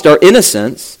lost our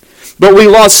innocence, but we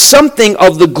lost something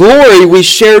of the glory we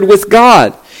shared with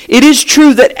God. It is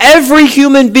true that every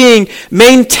human being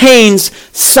maintains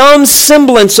some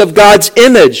semblance of God's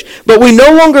image, but we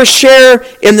no longer share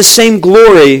in the same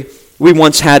glory we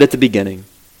once had at the beginning,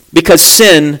 because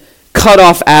sin cut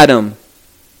off Adam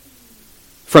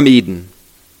from Eden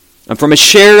and from a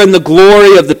share in the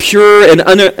glory of the pure and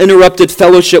uninterrupted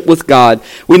fellowship with God.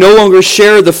 We no longer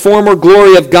share the former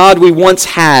glory of God we once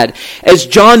had. As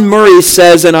John Murray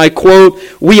says, and I quote,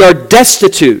 we are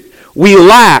destitute, we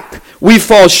lack, we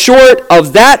fall short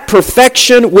of that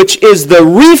perfection which is the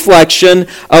reflection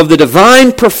of the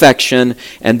divine perfection,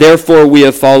 and therefore we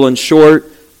have fallen short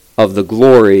of the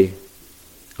glory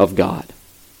of God.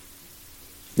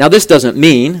 Now this doesn't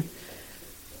mean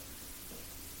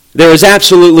there is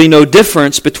absolutely no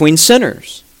difference between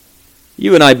sinners.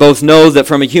 You and I both know that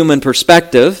from a human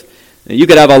perspective, you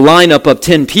could have a lineup of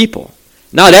 10 people.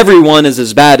 Not everyone is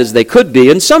as bad as they could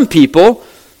be, and some people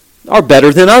are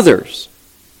better than others.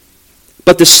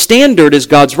 But the standard is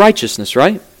God's righteousness,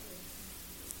 right?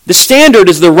 The standard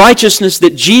is the righteousness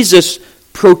that Jesus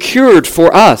procured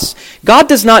for us. God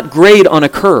does not grade on a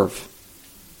curve.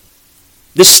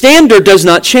 The standard does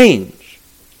not change.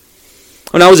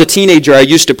 When I was a teenager, I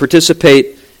used to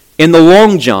participate in the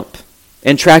long jump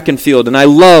and track and field, and I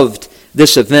loved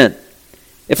this event.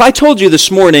 If I told you this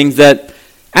morning that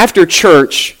after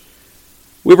church,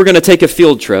 we were going to take a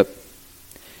field trip,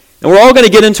 and we're all going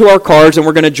to get into our cars, and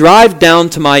we're going to drive down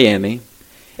to Miami,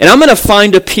 and I'm going to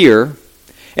find a pier,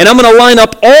 and I'm going to line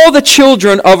up all the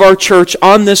children of our church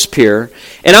on this pier,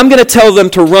 and I'm going to tell them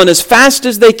to run as fast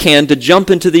as they can to jump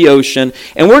into the ocean,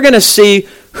 and we're going to see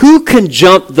who can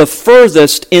jump the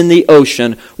furthest in the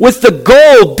ocean, with the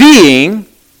goal being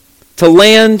to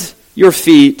land your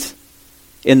feet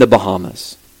in the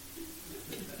Bahamas.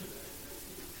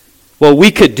 Well,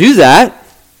 we could do that.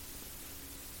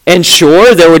 And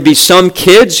sure, there would be some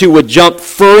kids who would jump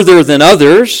further than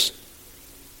others.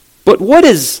 But what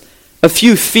is a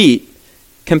few feet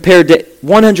compared to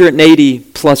 180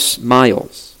 plus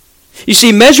miles? You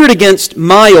see, measured against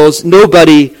miles,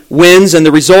 nobody wins, and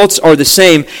the results are the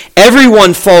same.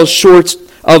 Everyone falls short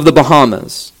of the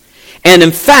Bahamas. And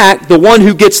in fact, the one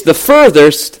who gets the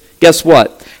furthest, guess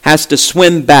what? Has to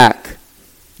swim back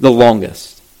the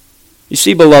longest. You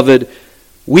see, beloved,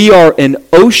 we are an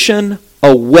ocean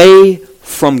away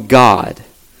from God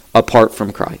apart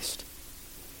from Christ.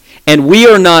 And we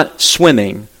are not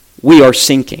swimming, we are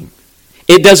sinking.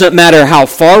 It doesn't matter how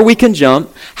far we can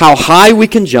jump, how high we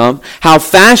can jump, how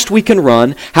fast we can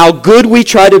run, how good we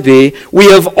try to be. We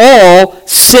have all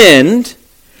sinned.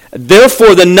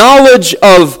 Therefore, the knowledge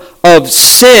of of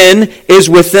sin is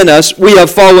within us. We have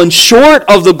fallen short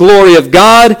of the glory of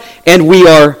God, and we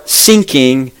are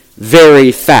sinking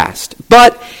very fast.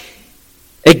 But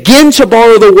again, to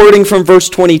borrow the wording from verse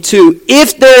 22,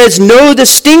 if there is no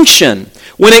distinction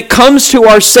when it comes to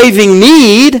our saving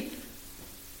need,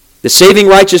 the saving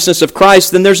righteousness of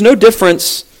Christ, then there's no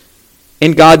difference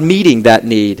in God meeting that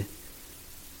need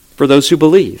for those who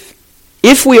believe.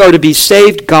 If we are to be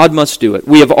saved, God must do it.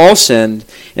 We have all sinned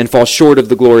and fall short of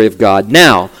the glory of God.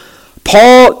 Now,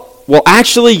 Paul will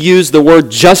actually use the word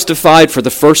justified for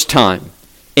the first time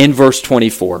in verse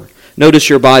 24. Notice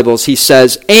your Bibles. He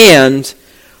says, and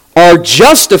are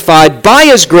justified by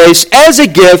his grace as a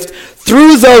gift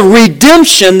through the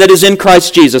redemption that is in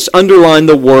Christ Jesus. Underline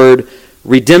the word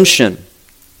redemption.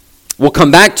 We'll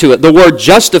come back to it. The word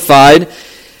justified,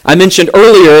 I mentioned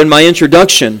earlier in my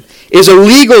introduction, is a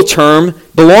legal term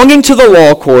belonging to the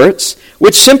law courts,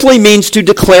 which simply means to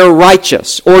declare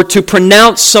righteous, or to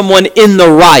pronounce someone in the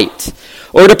right,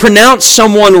 or to pronounce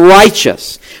someone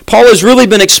righteous. Paul has really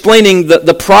been explaining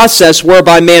the process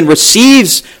whereby man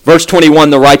receives, verse 21,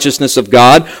 the righteousness of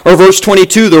God, or verse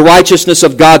 22, the righteousness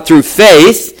of God through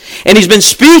faith. And he's been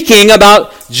speaking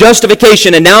about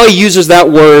justification, and now he uses that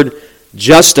word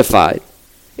justified.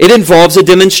 It involves a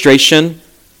demonstration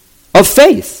of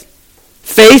faith.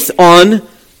 Faith on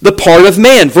the part of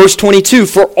man. Verse 22,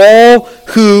 for all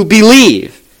who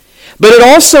believe. But it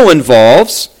also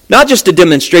involves not just a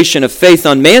demonstration of faith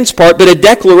on man's part, but a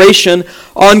declaration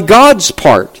on God's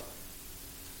part.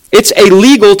 It's a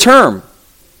legal term.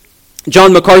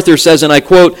 John MacArthur says, and I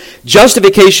quote,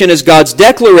 justification is God's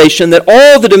declaration that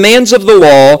all the demands of the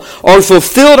law are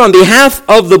fulfilled on behalf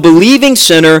of the believing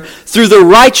sinner through the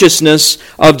righteousness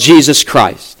of Jesus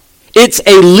Christ. It's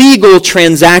a legal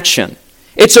transaction.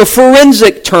 It's a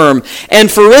forensic term,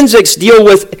 and forensics deal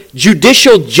with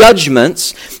judicial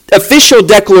judgments, official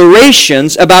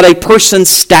declarations about a person's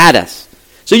status.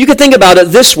 So you could think about it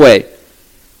this way.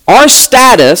 Our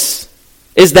status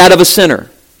is that of a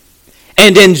sinner.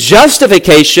 And in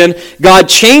justification, God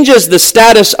changes the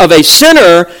status of a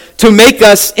sinner to make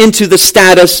us into the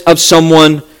status of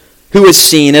someone who is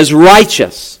seen as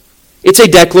righteous. It's a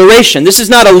declaration. This is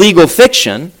not a legal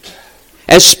fiction.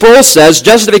 As Sproul says,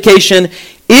 justification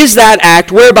is that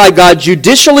act whereby God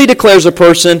judicially declares a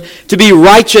person to be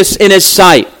righteous in his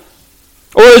sight.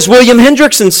 Or as William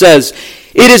Hendrickson says,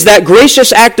 it is that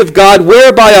gracious act of God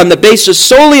whereby on the basis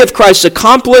solely of Christ's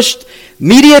accomplished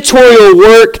mediatorial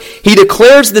work, he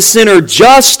declares the sinner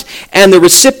just, and the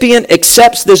recipient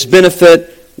accepts this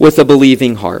benefit with a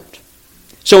believing heart.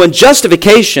 So in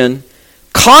justification,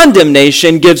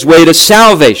 condemnation gives way to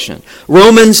salvation.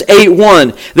 Romans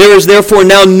 8:1, there is therefore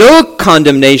now no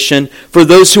condemnation for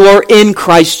those who are in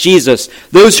Christ Jesus,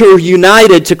 those who are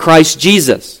united to Christ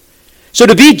Jesus. So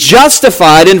to be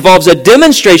justified involves a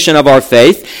demonstration of our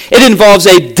faith. It involves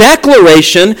a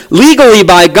declaration legally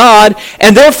by God.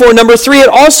 And therefore, number 3, it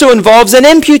also involves an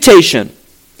imputation.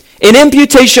 An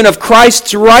imputation of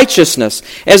Christ's righteousness.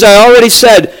 As I already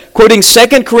said, quoting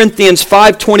 2 Corinthians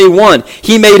 5:21,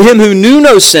 he made him who knew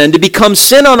no sin to become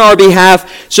sin on our behalf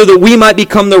so that we might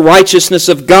become the righteousness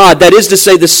of God. That is to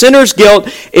say, the sinner's guilt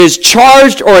is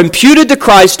charged or imputed to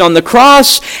Christ on the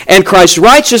cross, and Christ's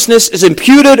righteousness is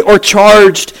imputed or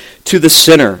charged to the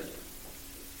sinner.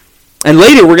 And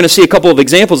later we're going to see a couple of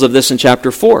examples of this in chapter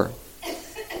 4.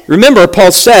 Remember,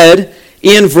 Paul said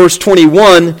in verse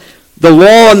 21, the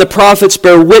law and the prophets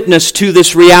bear witness to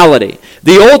this reality.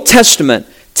 The Old Testament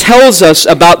tells us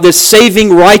about this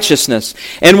saving righteousness,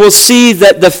 and we'll see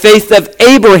that the faith of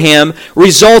Abraham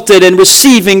resulted in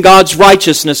receiving God's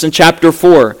righteousness in chapter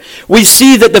 4. We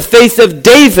see that the faith of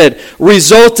David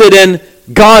resulted in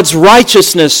God's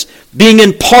righteousness being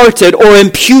imparted or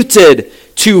imputed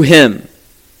to him.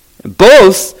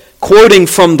 Both quoting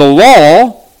from the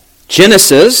law,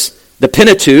 Genesis, the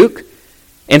Pentateuch,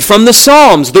 and from the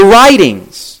Psalms, the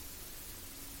writings.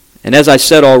 And as I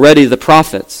said already, the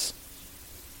prophets.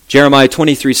 Jeremiah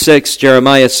 23:6,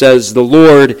 Jeremiah says, the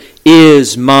Lord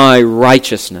is my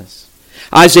righteousness.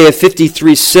 Isaiah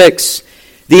 53:6,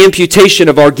 the imputation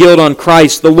of our guilt on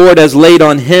Christ. The Lord has laid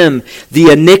on him the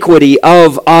iniquity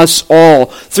of us all.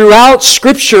 Throughout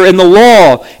Scripture and the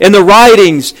law and the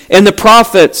writings and the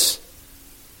prophets,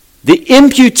 the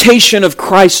imputation of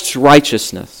Christ's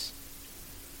righteousness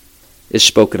is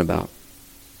spoken about.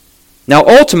 Now,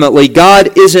 ultimately,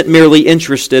 God isn't merely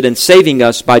interested in saving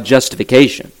us by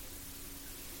justification.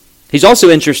 He's also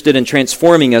interested in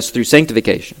transforming us through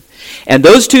sanctification. And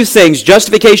those two things,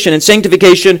 justification and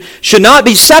sanctification, should not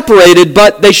be separated,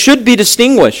 but they should be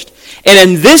distinguished. And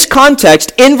in this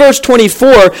context, in verse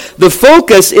 24, the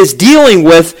focus is dealing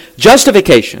with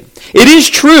justification. It is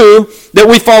true that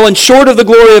we've fallen short of the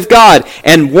glory of God.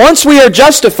 And once we are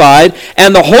justified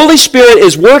and the Holy Spirit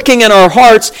is working in our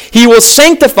hearts, He will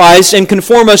sanctify us and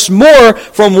conform us more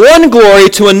from one glory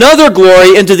to another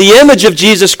glory into the image of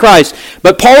Jesus Christ.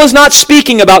 But Paul is not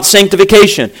speaking about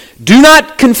sanctification. Do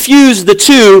not confuse the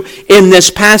two in this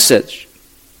passage.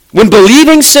 When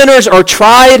believing sinners are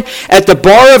tried at the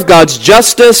bar of God's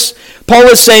justice, Paul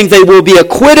is saying they will be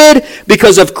acquitted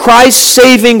because of Christ's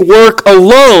saving work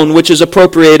alone, which is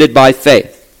appropriated by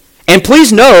faith. And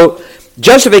please note,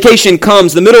 justification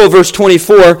comes, the middle of verse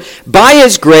 24, by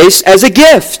His grace as a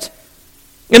gift.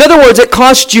 In other words, it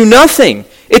costs you nothing.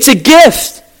 It's a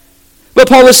gift. But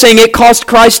Paul is saying it cost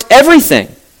Christ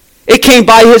everything. It came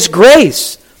by His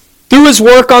grace, through His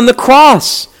work on the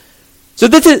cross. So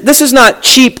this is not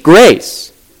cheap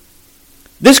grace.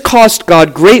 This cost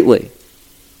God greatly.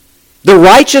 The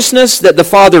righteousness that the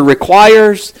Father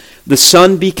requires, the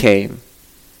Son became.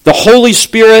 The Holy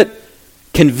Spirit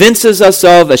convinces us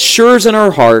of, assures in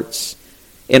our hearts,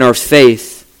 and our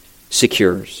faith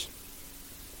secures.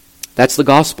 That's the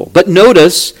gospel. But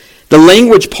notice the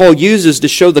language Paul uses to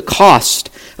show the cost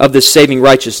of this saving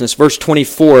righteousness. Verse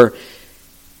 24,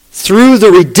 through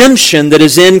the redemption that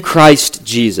is in Christ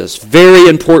Jesus. Very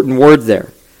important word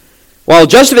there. While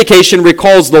justification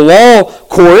recalls the law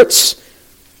courts,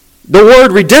 the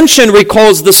word redemption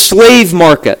recalls the slave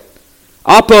market.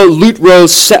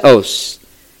 Apolutros seos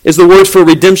is the word for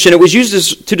redemption. It was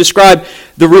used to describe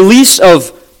the release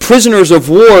of prisoners of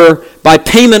war by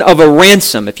payment of a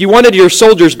ransom. If you wanted your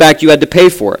soldiers back, you had to pay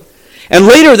for it. And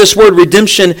later this word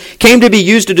redemption came to be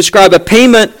used to describe a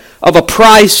payment of a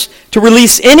price to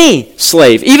release any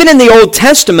slave. Even in the Old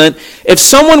Testament, if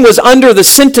someone was under the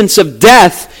sentence of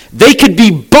death, they could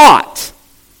be bought.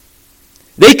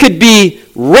 They could be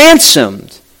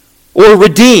ransomed or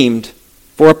redeemed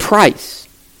for a price.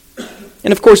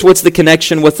 And of course, what's the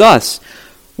connection with us?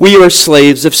 We are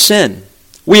slaves of sin.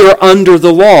 We are under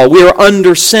the law. We are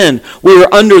under sin. We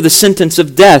are under the sentence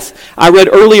of death. I read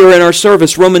earlier in our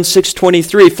service, Romans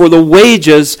 6:23, for the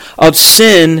wages of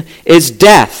sin is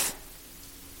death.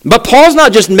 But Paul's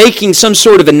not just making some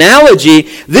sort of analogy.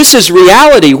 This is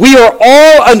reality. We are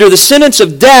all under the sentence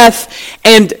of death,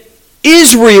 and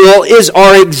Israel is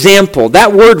our example.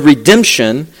 That word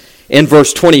redemption in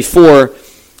verse 24,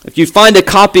 if you find a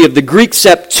copy of the Greek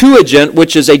Septuagint,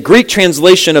 which is a Greek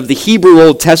translation of the Hebrew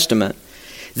Old Testament,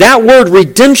 that word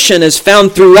redemption is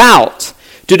found throughout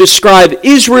to describe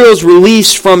Israel's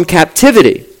release from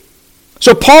captivity.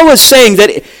 So Paul is saying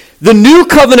that the new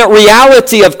covenant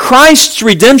reality of Christ's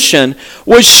redemption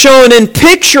was shown in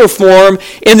picture form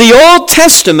in the Old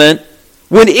Testament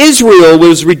when Israel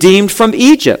was redeemed from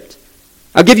Egypt.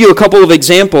 I'll give you a couple of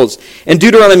examples. In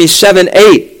Deuteronomy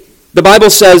 7:8, the Bible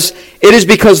says, "It is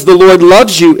because the Lord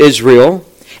loves you, Israel,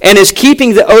 and is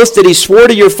keeping the oath that He swore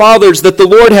to your fathers that the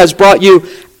Lord has brought you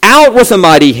out with a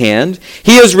mighty hand.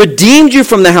 He has redeemed you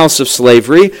from the house of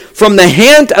slavery, from the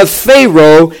hand of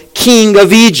Pharaoh, king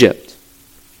of Egypt."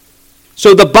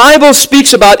 So the Bible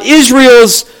speaks about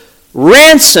Israel's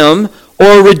ransom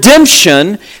or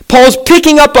redemption. Paul's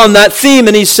picking up on that theme,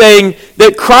 and he's saying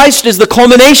that Christ is the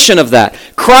culmination of that.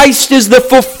 Christ is the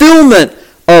fulfillment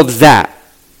of that.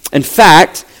 In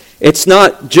fact, it's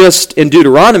not just in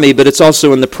Deuteronomy, but it's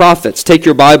also in the prophets. Take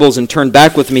your Bibles and turn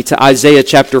back with me to Isaiah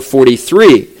chapter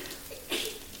 43.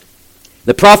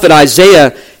 The prophet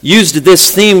Isaiah used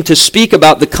this theme to speak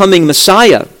about the coming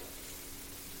Messiah.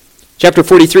 Chapter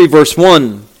 43, verse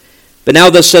 1. "But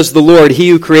now thus says the Lord, He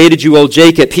who created you, O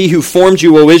Jacob, He who formed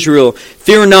you, O Israel,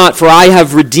 fear not, for I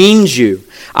have redeemed you.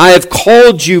 I have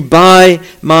called you by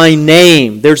my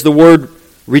name." There's the word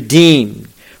redeemed.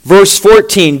 Verse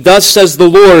 14, "Thus says the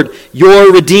Lord,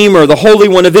 your Redeemer, the Holy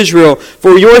One of Israel,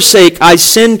 for your sake I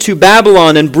send to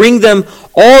Babylon and bring them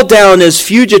all down as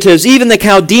fugitives, even the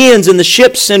Chaldeans and the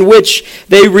ships in which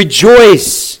they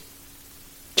rejoice."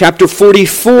 Chapter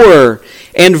 44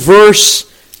 and verse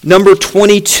number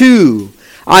 22,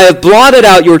 "I have blotted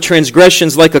out your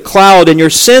transgressions like a cloud and your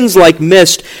sins like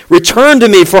mist. Return to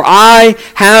me, for I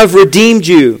have redeemed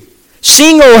you.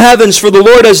 Sing, O heavens, for the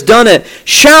Lord has done it.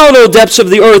 Shout, O depths of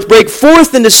the earth. Break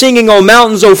forth into singing, O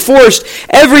mountains, O forest,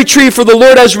 every tree, for the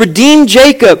Lord has redeemed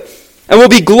Jacob and will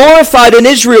be glorified in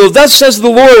Israel. Thus says the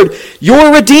Lord,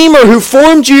 your Redeemer, who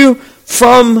formed you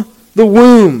from the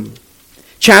womb."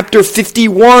 Chapter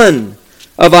 51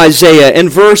 of Isaiah and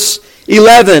verse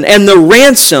 11, "And the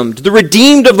ransomed, the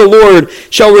redeemed of the Lord,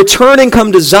 shall return and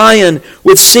come to Zion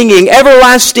with singing.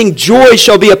 Everlasting joy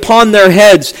shall be upon their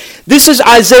heads." This is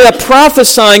Isaiah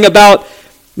prophesying about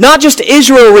Not just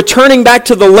Israel returning back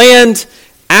to the land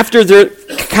after their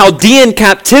Chaldean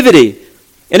captivity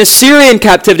and Assyrian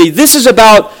captivity. This is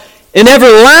about an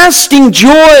everlasting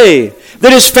joy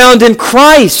that is found in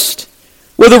Christ,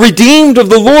 where the redeemed of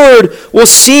the Lord will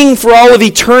sing for all of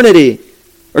eternity.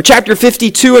 Or chapter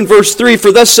 52 and verse 3,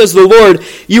 for thus says the Lord,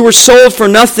 you were sold for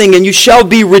nothing, and you shall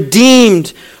be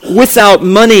redeemed without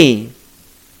money.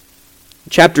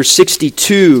 Chapter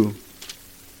 62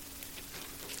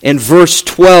 and verse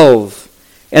 12,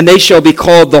 and they shall be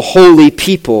called the holy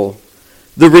people,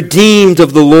 the redeemed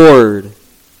of the Lord.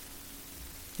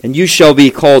 And you shall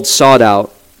be called sought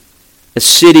out, a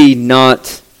city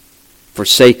not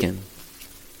forsaken.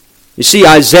 You see,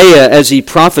 Isaiah, as he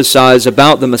prophesies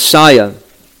about the Messiah,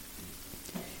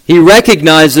 he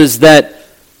recognizes that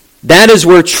is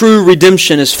where true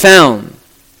redemption is found.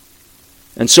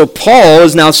 And so Paul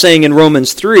is now saying in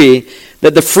Romans 3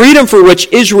 that the freedom for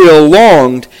which Israel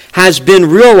longed has been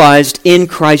realized in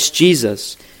Christ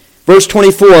Jesus. Verse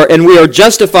 24, and we are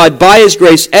justified by his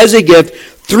grace as a gift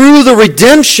through the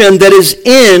redemption that is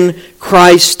in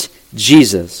Christ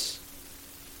Jesus.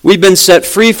 We've been set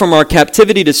free from our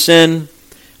captivity to sin.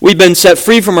 We've been set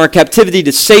free from our captivity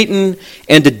to Satan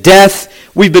and to death.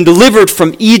 We've been delivered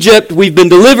from Egypt. We've been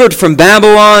delivered from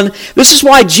Babylon. This is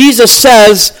why Jesus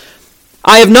says,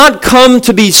 I have not come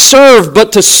to be served,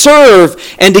 but to serve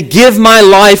and to give my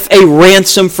life a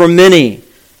ransom for many.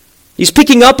 He's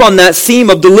picking up on that theme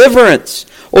of deliverance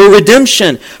or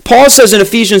redemption. Paul says in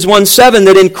Ephesians 1:7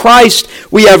 that in Christ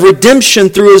we have redemption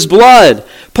through his blood.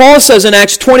 Paul says in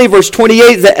Acts 20 verse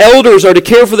 28, the elders are to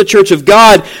care for the church of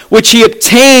God, which he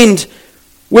obtained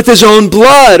with his own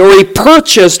blood, or he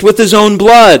purchased with his own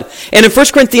blood. And in 1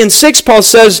 Corinthians 6, Paul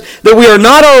says that we are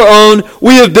not our own,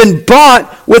 we have been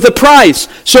bought with a price.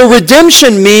 So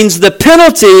redemption means the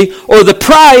penalty or the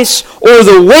price or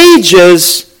the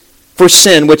wages for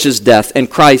sin, which is death. And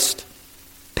Christ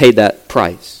paid that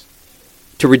price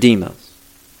to redeem us.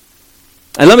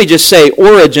 And let me just say,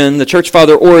 Origen, the church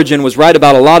father Origen, was right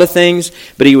about a lot of things,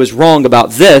 but he was wrong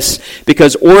about this,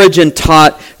 because Origen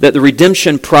taught that the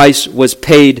redemption price was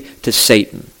paid to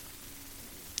Satan.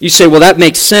 You say, well, that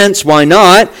makes sense. Why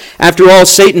not? After all,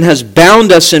 Satan has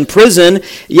bound us in prison.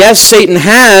 Yes, Satan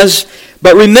has,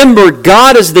 but remember,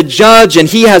 God is the judge, and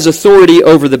he has authority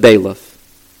over the bailiff.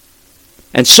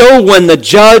 And so when the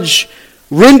judge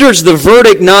renders the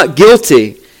verdict not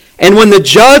guilty, and when the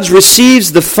judge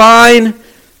receives the fine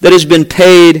that has been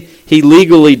paid, he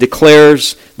legally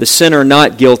declares the sinner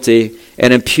not guilty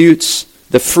and imputes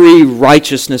the free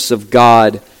righteousness of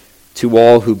God to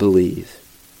all who believe.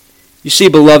 You see,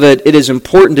 beloved, it is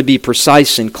important to be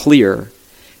precise and clear,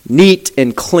 neat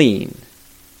and clean.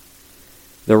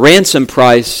 The ransom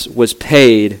price was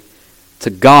paid to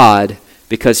God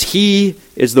because he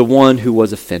is the one who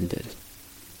was offended.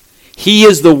 He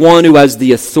is the one who has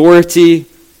the authority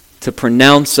to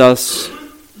pronounce us,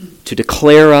 to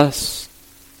declare us,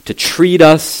 to treat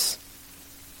us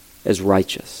as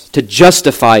righteous, to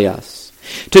justify us,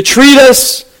 to treat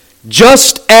us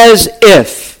just as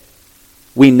if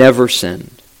we never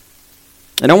sinned.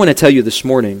 And I want to tell you this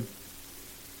morning,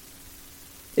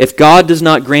 if God does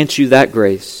not grant you that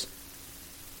grace,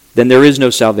 then there is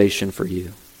no salvation for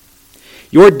you.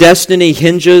 Your destiny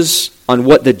hinges on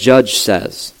what the judge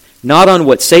says. Not on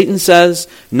what Satan says,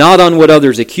 not on what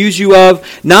others accuse you of,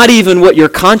 not even what your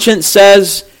conscience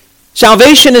says.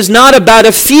 Salvation is not about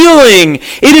a feeling.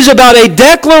 It is about a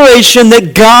declaration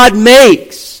that God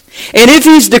makes. And if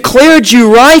he's declared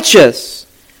you righteous,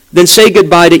 then say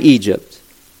goodbye to Egypt.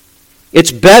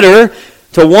 It's better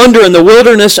to wander in the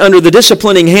wilderness under the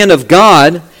disciplining hand of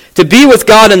God, to be with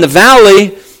God in the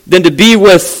valley, than to be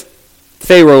with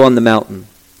Pharaoh on the mountain.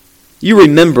 You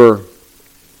remember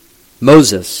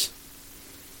Moses.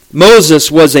 Moses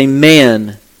was a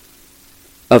man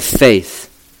of faith.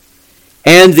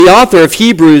 And the author of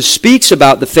Hebrews speaks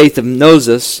about the faith of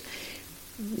Moses.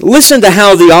 Listen to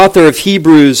how the author of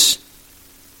Hebrews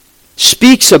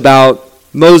speaks about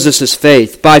Moses'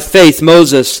 faith. By faith,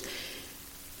 Moses,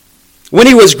 when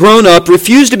he was grown up,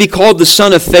 refused to be called the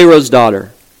son of Pharaoh's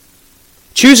daughter,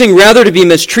 choosing rather to be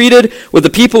mistreated with the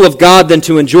people of God than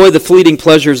to enjoy the fleeting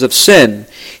pleasures of sin.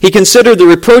 He considered the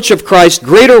reproach of Christ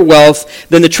greater wealth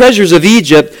than the treasures of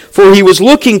Egypt, for he was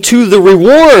looking to the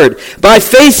reward. By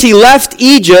faith he left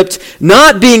Egypt,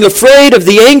 not being afraid of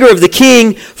the anger of the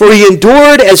king, for he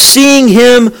endured as seeing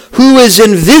him who is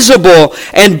invisible.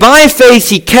 And by faith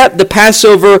he kept the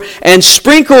Passover and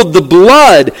sprinkled the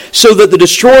blood, so that the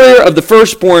destroyer of the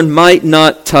firstborn might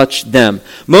not touch them.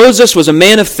 Moses was a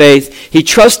man of faith. He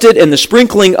trusted in the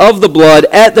sprinkling of the blood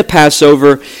at the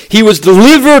Passover. He was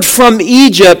delivered from Egypt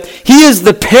Egypt, he is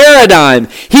the paradigm.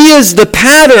 He is the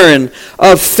pattern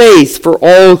of faith for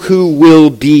all who will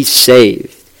be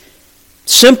saved.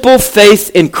 Simple faith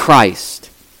in Christ.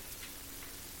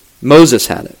 Moses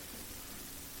had it.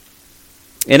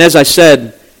 And as I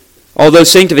said, although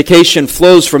sanctification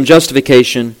flows from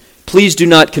justification, please do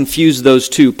not confuse those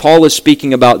two. Paul is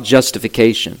speaking about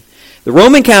justification. The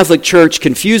Roman Catholic Church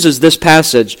confuses this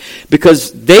passage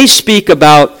because they speak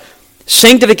about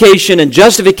sanctification and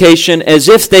justification as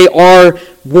if they are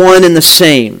one and the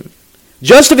same.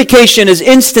 Justification is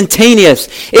instantaneous.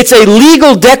 It's a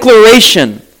legal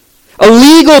declaration, a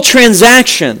legal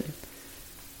transaction.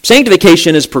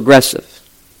 Sanctification is progressive.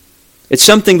 It's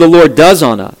something the Lord does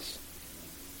on us.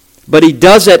 But he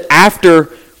does it after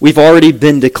we've already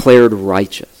been declared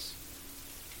righteous.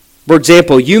 For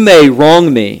example, you may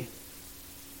wrong me.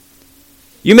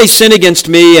 You may sin against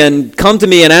me and come to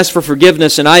me and ask for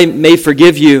forgiveness, and I may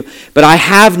forgive you, but I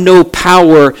have no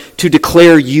power to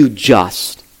declare you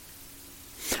just.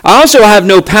 I also have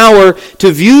no power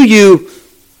to view you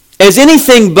as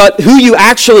anything but who you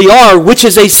actually are, which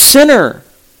is a sinner.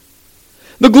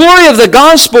 The glory of the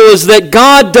gospel is that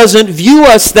God doesn't view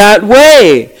us that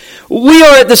way. We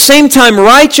are at the same time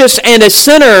righteous and a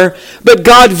sinner, but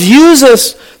God views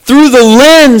us through the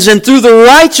lens and through the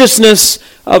righteousness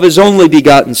of his only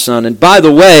begotten Son. And by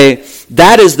the way,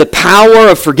 that is the power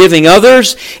of forgiving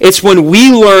others. It's when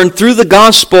we learn through the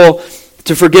gospel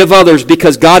to forgive others,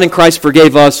 because God in Christ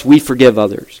forgave us, we forgive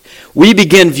others. We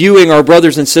begin viewing our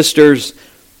brothers and sisters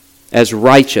as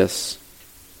righteous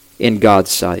in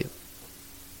God's sight.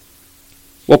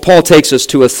 Well, Paul takes us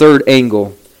to a third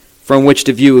angle from which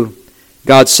to view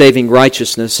God's saving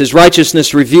righteousness. His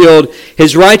righteousness revealed,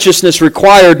 his righteousness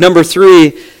required. Number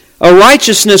 3, a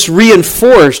righteousness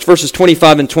reinforced, verses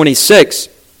 25 and 26.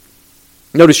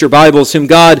 Notice your Bibles, whom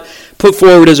God put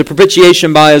forward as a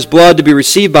propitiation by his blood to be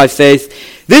received by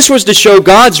faith. This was to show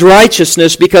God's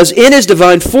righteousness, because in his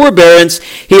divine forbearance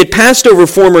he had passed over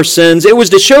former sins. It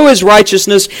was to show his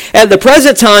righteousness at the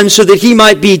present time, so that he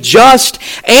might be just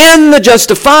and the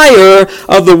justifier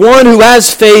of the one who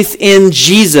has faith in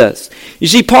Jesus. You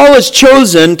see, Paul has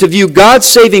chosen to view God's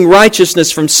saving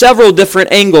righteousness from several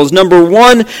different angles. Number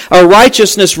 1, a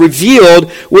righteousness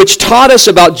revealed, which taught us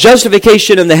about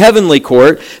justification in the heavenly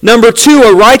court. Number 2,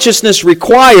 a righteousness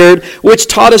required, which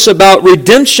taught us about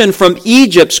redemption from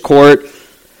Egypt's court.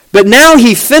 But now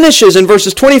he finishes in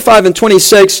verses 25 and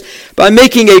 26 by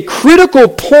making a critical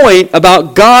point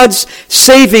about God's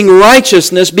saving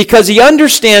righteousness, because he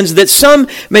understands that some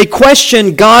may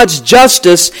question God's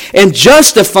justice in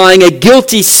justifying a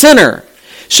guilty sinner.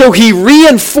 So he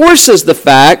reinforces the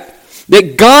fact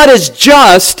that God is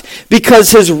just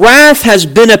because his wrath has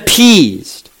been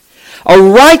appeased. A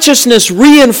righteousness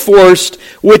reinforced,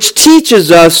 which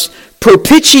teaches us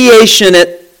propitiation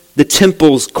at the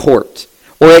temple's court,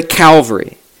 or at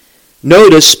Calvary.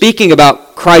 Notice, speaking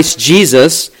about Christ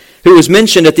Jesus, who was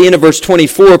mentioned at the end of verse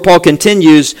 24, Paul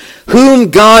continues,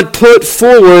 whom God put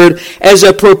forward as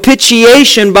a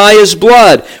propitiation by his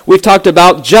blood. We've talked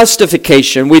about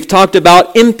justification. We've talked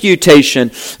about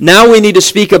imputation. Now we need to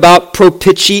speak about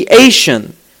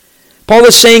propitiation. Paul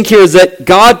is saying here that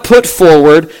God put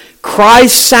forward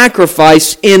Christ's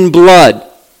sacrifice in blood.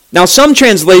 Now some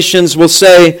translations will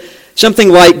say something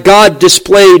like God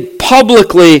displayed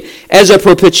publicly as a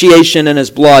propitiation in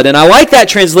his blood. And I like that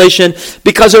translation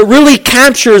because it really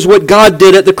captures what God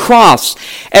did at the cross.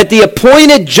 At the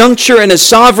appointed juncture in his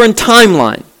sovereign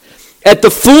timeline, at the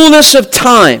fullness of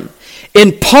time,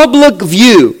 in public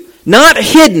view, not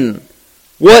hidden,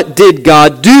 what did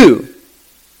God do?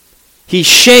 He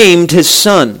shamed his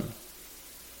Son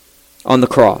on the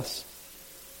cross.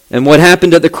 And what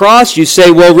happened at the cross? You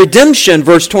say, well, redemption,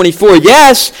 verse 24,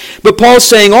 yes, but Paul's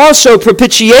saying also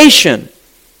propitiation.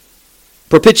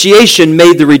 Propitiation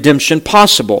made the redemption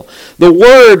possible. The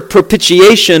word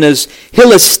propitiation is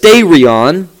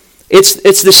hilasterion.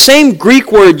 It's the same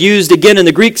Greek word used again in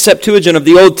the Greek Septuagint of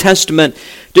the Old Testament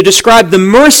to describe the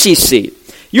mercy seat.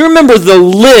 You remember the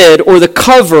lid or the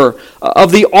cover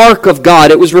of the ark of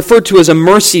God. It was referred to as a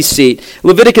mercy seat.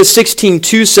 Leviticus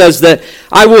 16:2 says that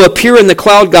I will appear in the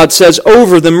cloud, God says,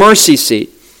 over the mercy seat.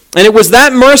 And it was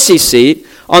that mercy seat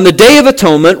on the Day of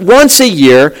Atonement once a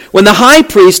year when the high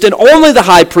priest and only the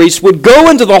high priest would go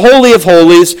into the Holy of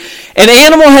Holies. An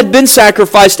animal had been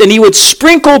sacrificed and he would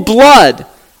sprinkle blood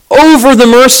over the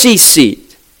mercy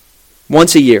seat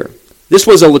once a year. This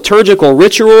was a liturgical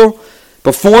ritual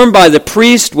performed by the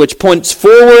priest, which points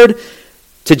forward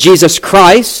to Jesus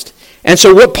Christ. And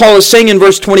so what Paul is saying in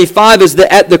verse 25 is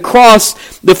that at the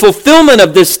cross, the fulfillment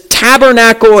of this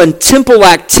tabernacle and temple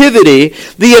activity,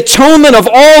 the atonement of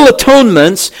all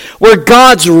atonements, where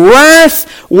God's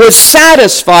wrath was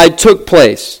satisfied, took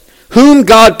place, whom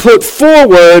God put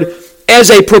forward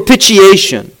as a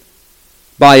propitiation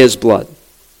by his blood.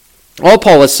 All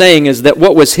Paul is saying is that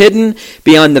what was hidden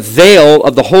behind the veil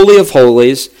of the Holy of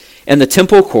Holies and the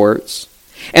temple courts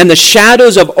and the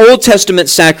shadows of Old Testament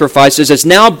sacrifices is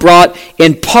now brought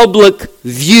in public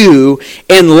view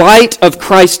in light of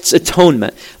Christ's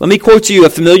atonement. Let me quote to you a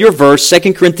familiar verse,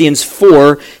 2 Corinthians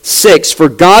 4:6. For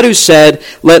God who said,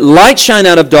 "Let light shine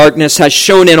out of darkness," has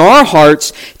shone in our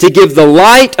hearts to give the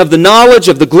light of the knowledge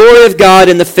of the glory of God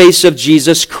in the face of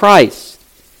Jesus Christ.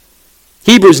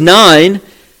 Hebrews 9,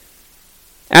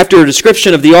 after a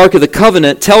description of the Ark of the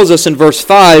Covenant, tells us in verse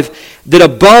 5 that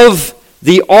above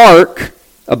the Ark,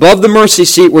 above the mercy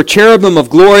seat, were cherubim of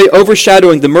glory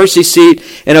overshadowing the mercy seat,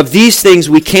 and of these things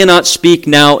we cannot speak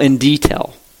now in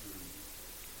detail.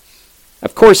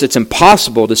 Of course, it's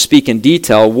impossible to speak in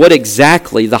detail what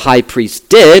exactly the high priest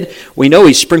did. We know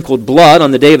he sprinkled blood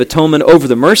on the Day of Atonement over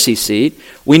the mercy seat.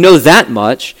 We know that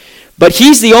much. But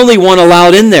he's the only one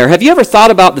allowed in there. Have you ever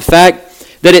thought about the fact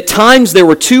that at times there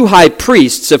were two high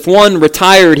priests? If one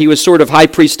retired, he was sort of high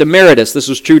priest emeritus. This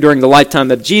was true during the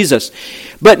lifetime of Jesus.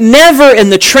 But never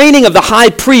in the training of the high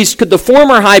priest could the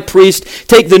former high priest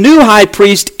take the new high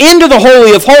priest into the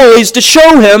Holy of Holies to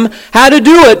show him how to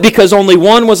do it, because only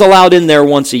one was allowed in there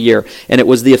once a year, and it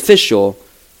was the official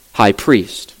high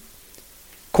priest.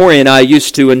 Corey and I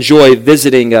used to enjoy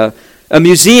visiting a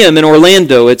museum in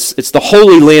Orlando. It's the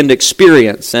Holy Land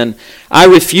Experience, and I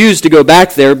refuse to go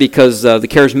back there because the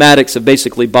charismatics have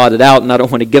basically bought it out, and I don't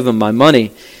want to give them my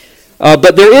money.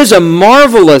 But there is a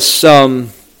marvelous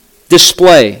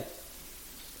display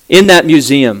in that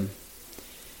museum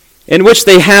in which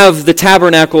they have the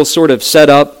tabernacle sort of set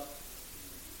up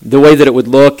the way that it would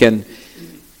look, and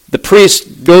the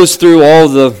priest goes through all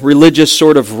the religious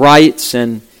sort of rites,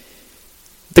 and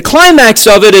the climax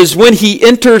of it is when he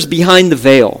enters behind the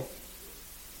veil.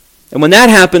 And when that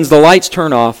happens, the lights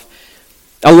turn off.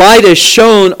 A light is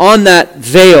shown on that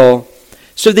veil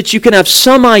so that you can have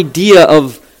some idea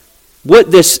of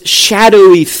what this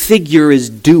shadowy figure is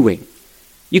doing.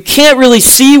 You can't really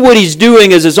see what he's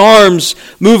doing as his arms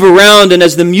move around and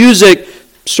as the music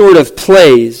sort of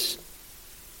plays.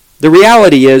 The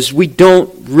reality is we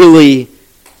don't really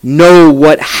know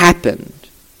what happened.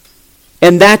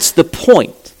 And that's the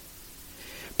point.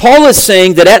 Paul is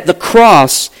saying that at the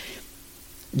cross,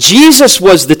 Jesus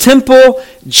was the temple,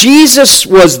 Jesus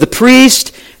was the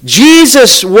priest,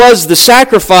 Jesus was the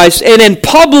sacrifice, and in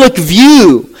public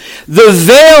view, the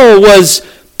veil was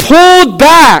pulled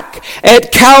back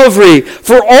at Calvary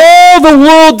for all the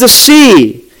world to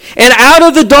see. And out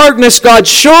of the darkness, God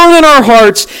shone in our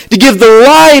hearts to give the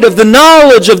light of the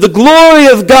knowledge of the glory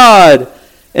of God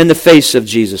in the face of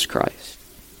Jesus Christ.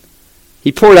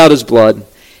 He poured out his blood.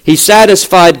 He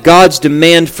satisfied God's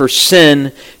demand for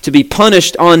sin to be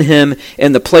punished on him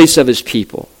in the place of his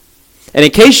people. And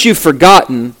in case you've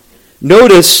forgotten,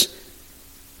 notice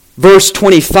verse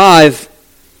 25,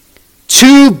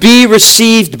 to be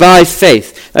received by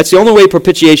faith. That's the only way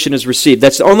propitiation is received.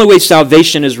 That's the only way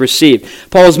salvation is received.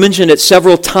 Paul has mentioned it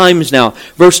several times now.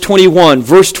 Verse 21,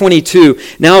 verse 22,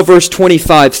 now verse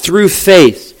 25, through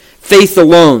faith, faith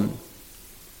alone.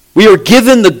 We are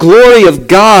given the glory of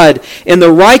God and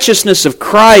the righteousness of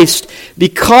Christ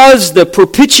because the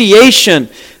propitiation,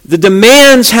 the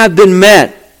demands have been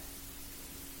met.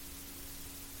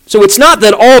 So it's not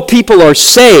that all people are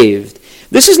saved.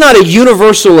 This is not a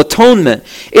universal atonement.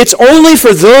 It's only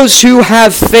for those who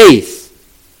have faith.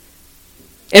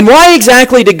 And why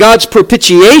exactly did God's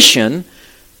propitiation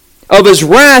of his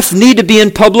wrath need to be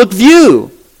in public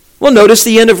view? Well, notice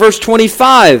the end of verse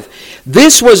 25.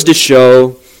 This was to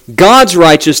show God's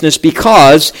righteousness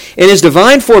because in his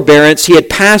divine forbearance he had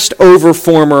passed over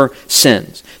former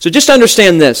sins. So just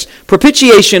understand this.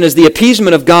 Propitiation is the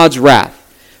appeasement of God's wrath.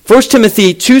 1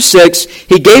 Timothy 2:6,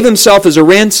 he gave himself as a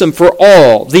ransom for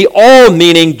all. The all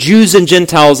meaning Jews and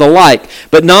Gentiles alike,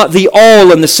 but not the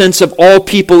all in the sense of all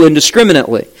people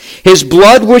indiscriminately. His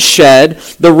blood was shed,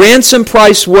 the ransom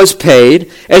price was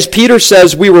paid. As Peter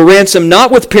says, we were ransomed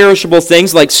not with perishable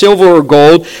things like silver or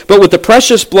gold, but with the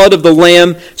precious blood of the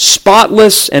Lamb,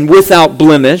 spotless and without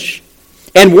blemish.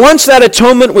 And once that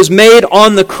atonement was made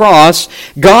on the cross,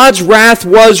 God's wrath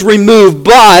was removed.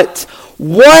 But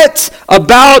What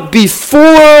about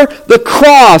before the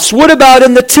cross? What about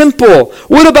in the temple?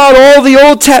 What about all the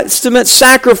Old Testament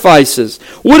sacrifices?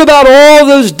 What about all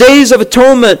those days of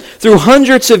atonement through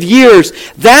hundreds of years?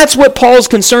 That's what Paul's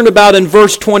concerned about in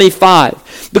verse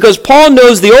 25. Because Paul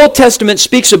knows the Old Testament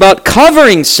speaks about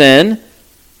covering sin,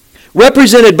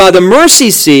 represented by the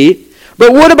mercy seat,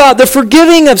 but what about the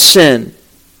forgiving of sin?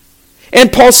 And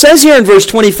Paul says here in verse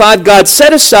 25, God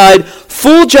set aside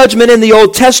full judgment in the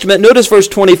Old Testament, notice verse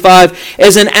 25,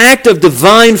 as an act of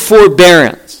divine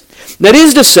forbearance. That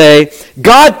is to say,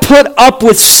 God put up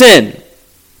with sin.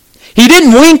 He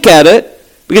didn't wink at it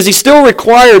because he still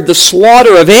required the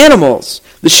slaughter of animals,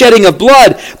 the shedding of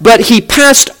blood, but he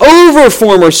passed over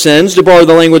former sins, to borrow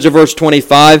the language of verse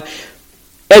 25,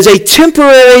 as a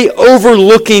temporary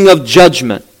overlooking of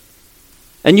judgment.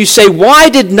 And you say, why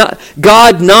did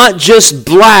God not just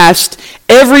blast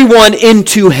everyone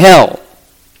into hell?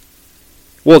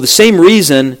 Well, the same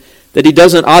reason that he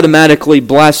doesn't automatically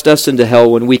blast us into hell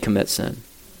when we commit sin.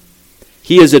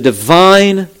 He is a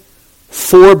divine,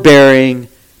 forbearing,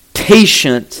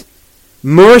 patient,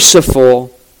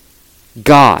 merciful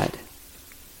God.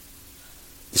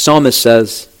 The psalmist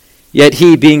says, yet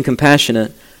he, being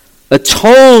compassionate,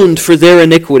 atoned for their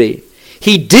iniquity.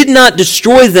 He did not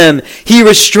destroy them. He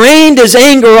restrained his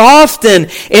anger often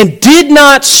and did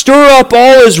not stir up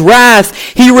all his wrath.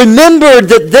 He remembered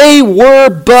that they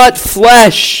were but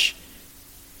flesh.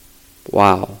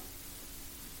 Wow.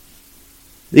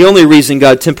 The only reason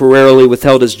God temporarily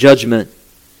withheld his judgment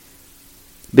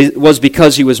was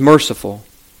because he was merciful.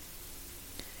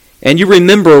 And you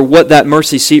remember what that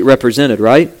mercy seat represented,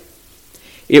 right?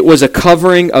 It was a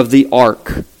covering of the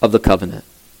Ark of the Covenant.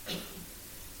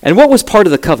 And what was part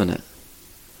of the covenant?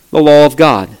 The law of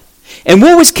God. And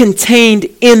what was contained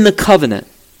in the covenant?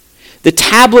 The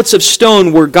tablets of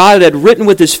stone where God had written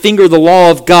with his finger the law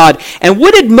of God. And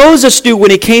what did Moses do when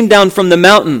he came down from the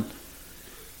mountain?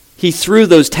 He threw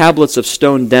those tablets of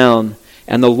stone down,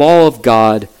 and the law of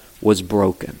God was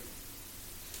broken.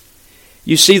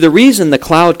 You see, the reason the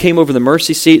cloud came over the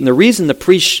mercy seat and the reason the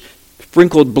priest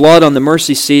sprinkled blood on the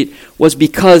mercy seat was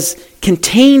because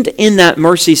contained in that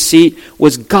mercy seat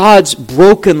was God's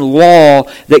broken law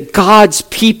that God's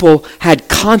people had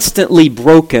constantly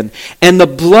broken. And the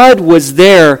blood was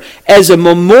there as a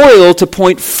memorial to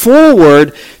point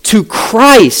forward to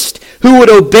Christ, who would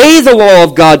obey the law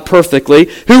of God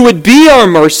perfectly, who would be our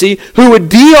mercy, who would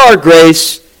be our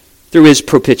grace through his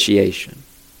propitiation.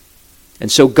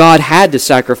 And so God had to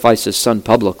sacrifice his son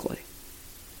publicly.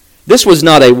 This was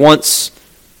not a once-a-year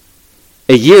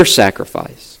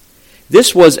sacrifice.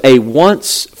 This was a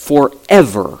once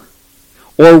forever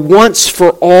or once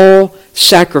for all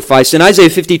sacrifice. And Isaiah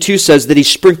 52 says that he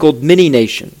sprinkled many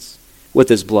nations with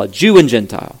his blood, Jew and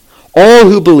Gentile, all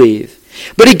who believe.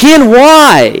 But again,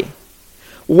 why?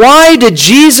 Why did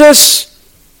Jesus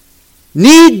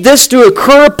need this to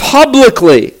occur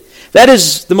publicly? That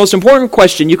is the most important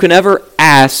question you can ever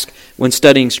ask when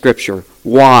studying Scripture.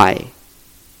 Why?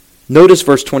 Notice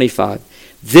verse 25.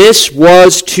 This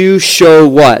was to show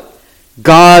what?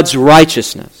 God's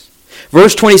righteousness.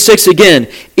 Verse 26 again.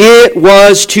 It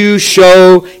was to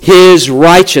show his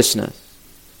righteousness.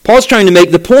 Paul's trying to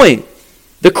make the point.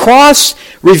 The cross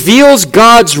reveals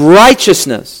God's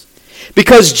righteousness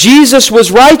because Jesus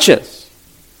was righteous.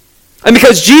 And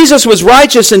because Jesus was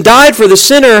righteous and died for the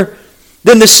sinner,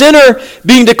 then the sinner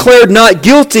being declared not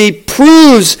guilty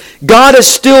proves God is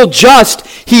still just.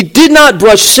 He did not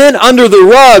brush sin under the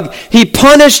rug. He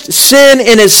punished sin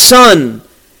in his Son.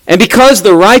 And because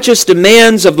the righteous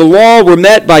demands of the law were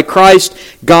met by Christ,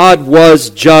 God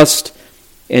was just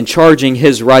in charging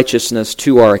his righteousness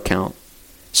to our account.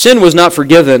 Sin was not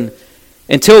forgiven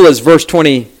until, as verse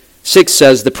 26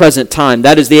 says, the present time.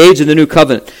 That is the age of the new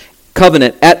covenant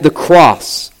at the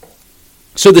cross.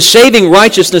 So the saving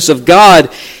righteousness of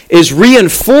God is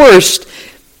reinforced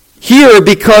here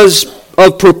because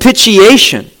of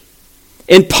propitiation.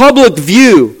 In public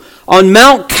view, on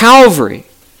Mount Calvary,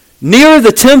 near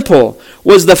the temple,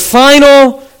 was the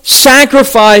final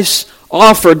sacrifice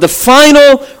offered. The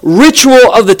final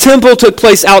ritual of the temple took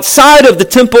place outside of the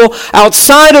temple,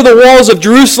 outside of the walls of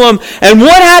Jerusalem. And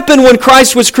what happened when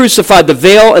Christ was crucified? The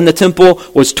veil in the temple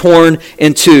was torn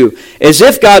in two. As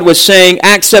if God was saying,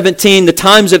 Acts 17, the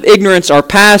times of ignorance are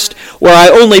past, where I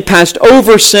only passed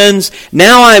over sins.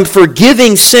 Now I am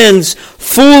forgiving sins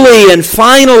fully and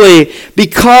finally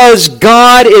because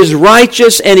God is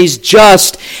righteous and he's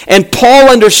just. And Paul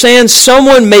understands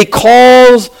someone may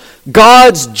call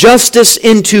God's justice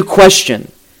into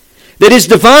question. That his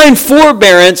divine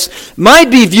forbearance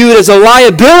might be viewed as a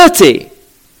liability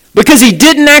Because he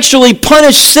didn't actually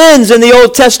punish sins in the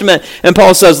Old Testament. And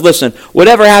Paul says, listen,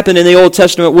 whatever happened in the Old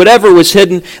Testament, whatever was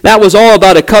hidden, that was all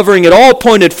about a covering. It all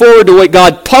pointed forward to what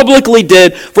God publicly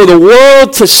did for the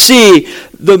world to see.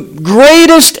 The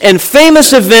greatest and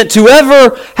famous event to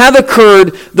ever have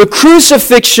occurred, the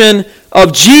crucifixion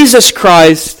of Jesus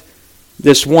Christ,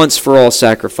 this once-for-all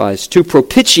sacrifice, to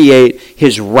propitiate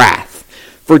his wrath,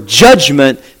 for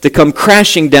judgment to come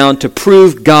crashing down to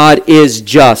prove God is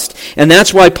just. And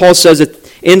that's why Paul says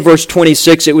it in verse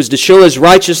 26, it was to show his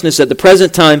righteousness at the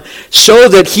present time, so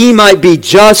that he might be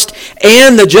just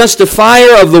and the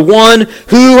justifier of the one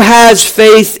who has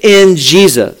faith in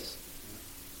Jesus.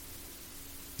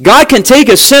 God can take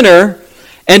a sinner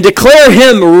and declare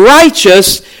him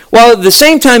righteous, while at the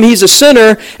same time he's a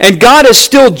sinner, and God is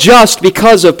still just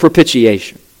because of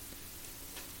propitiation.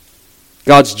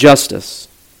 God's justice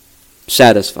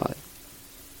satisfied.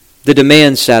 The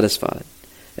demand satisfied.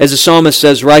 As the psalmist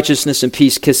says, righteousness and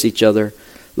peace kiss each other.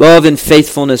 Love and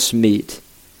faithfulness meet.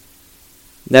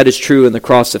 That is true in the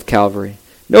cross of Calvary.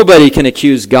 Nobody can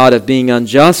accuse God of being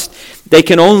unjust. They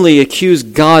can only accuse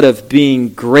God of being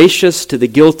gracious to the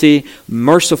guilty,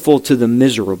 merciful to the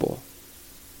miserable.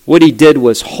 What he did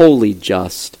was wholly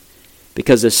just,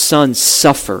 because his Son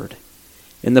suffered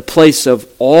in the place of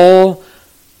all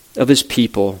of his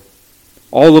people,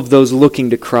 all of those looking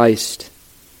to Christ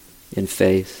in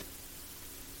faith.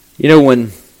 You know,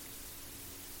 when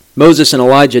Moses and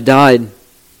Elijah died,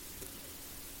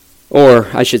 or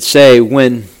I should say,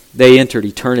 when they entered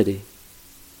eternity,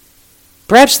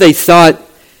 perhaps they thought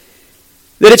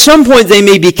that at some point they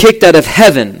may be kicked out of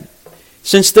heaven,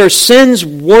 since their sins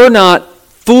were not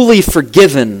fully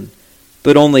forgiven,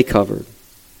 but only covered.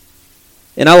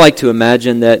 And I like to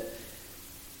imagine that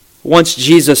once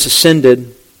Jesus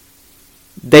ascended,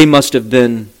 they must have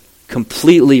been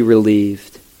completely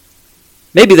relieved.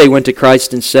 Maybe they went to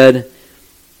Christ and said,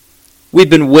 "We've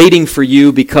been waiting for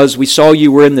you because we saw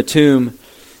you were in the tomb,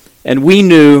 and we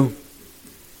knew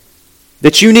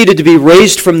that you needed to be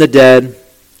raised from the dead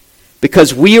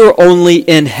because we are only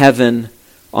in heaven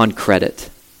on credit."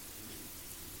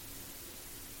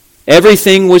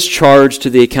 Everything was charged to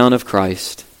the account of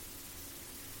Christ.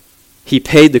 He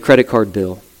paid the credit card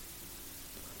bill.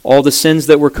 All the sins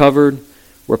that were covered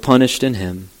were punished in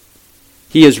him.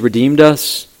 He has redeemed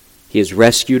us. He has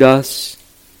rescued us.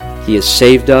 He has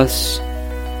saved us.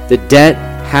 The debt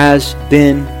has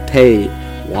been paid.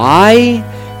 Why?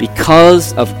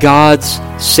 Because of God's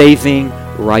saving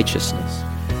righteousness.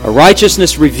 A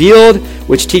righteousness revealed,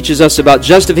 which teaches us about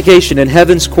justification in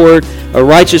heaven's court. A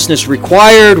righteousness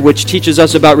required, which teaches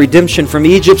us about redemption from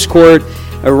Egypt's court.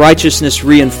 A righteousness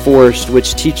reinforced,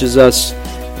 which teaches us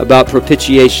about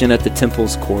propitiation at the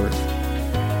temple's court.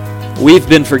 We've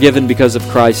been forgiven because of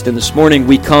Christ, and this morning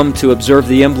we come to observe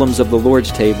the emblems of the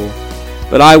Lord's table.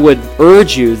 But I would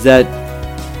urge you that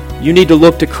you need to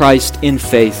look to Christ in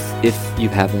faith if you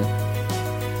haven't.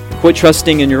 Quit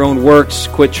trusting in your own works.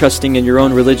 Quit trusting in your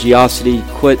own religiosity.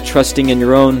 Quit trusting in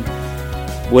your own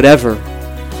whatever.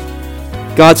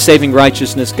 God's saving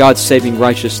righteousness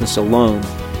alone,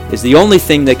 is the only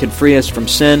thing that can free us from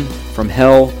sin, from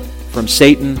hell, from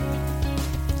Satan.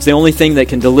 It's the only thing that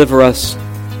can deliver us.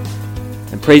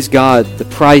 And praise God, the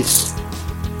price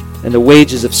and the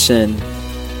wages of sin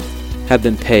have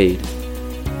been paid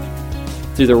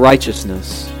through the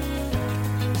righteousness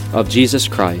of Jesus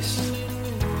Christ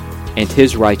and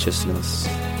his righteousness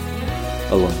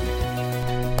alone.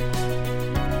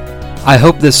 I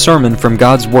hope this sermon from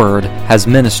God's Word has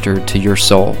ministered to your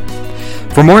soul.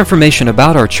 For more information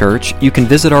about our church, you can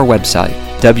visit our website,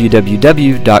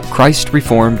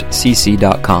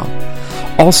 www.christreformedcc.com.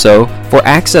 Also, for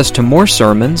access to more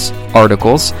sermons,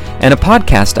 articles, and a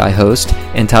podcast I host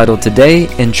entitled Today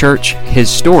in Church, His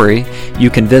Story, you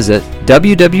can visit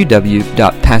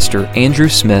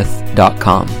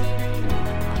www.pastorandrewsmith.com.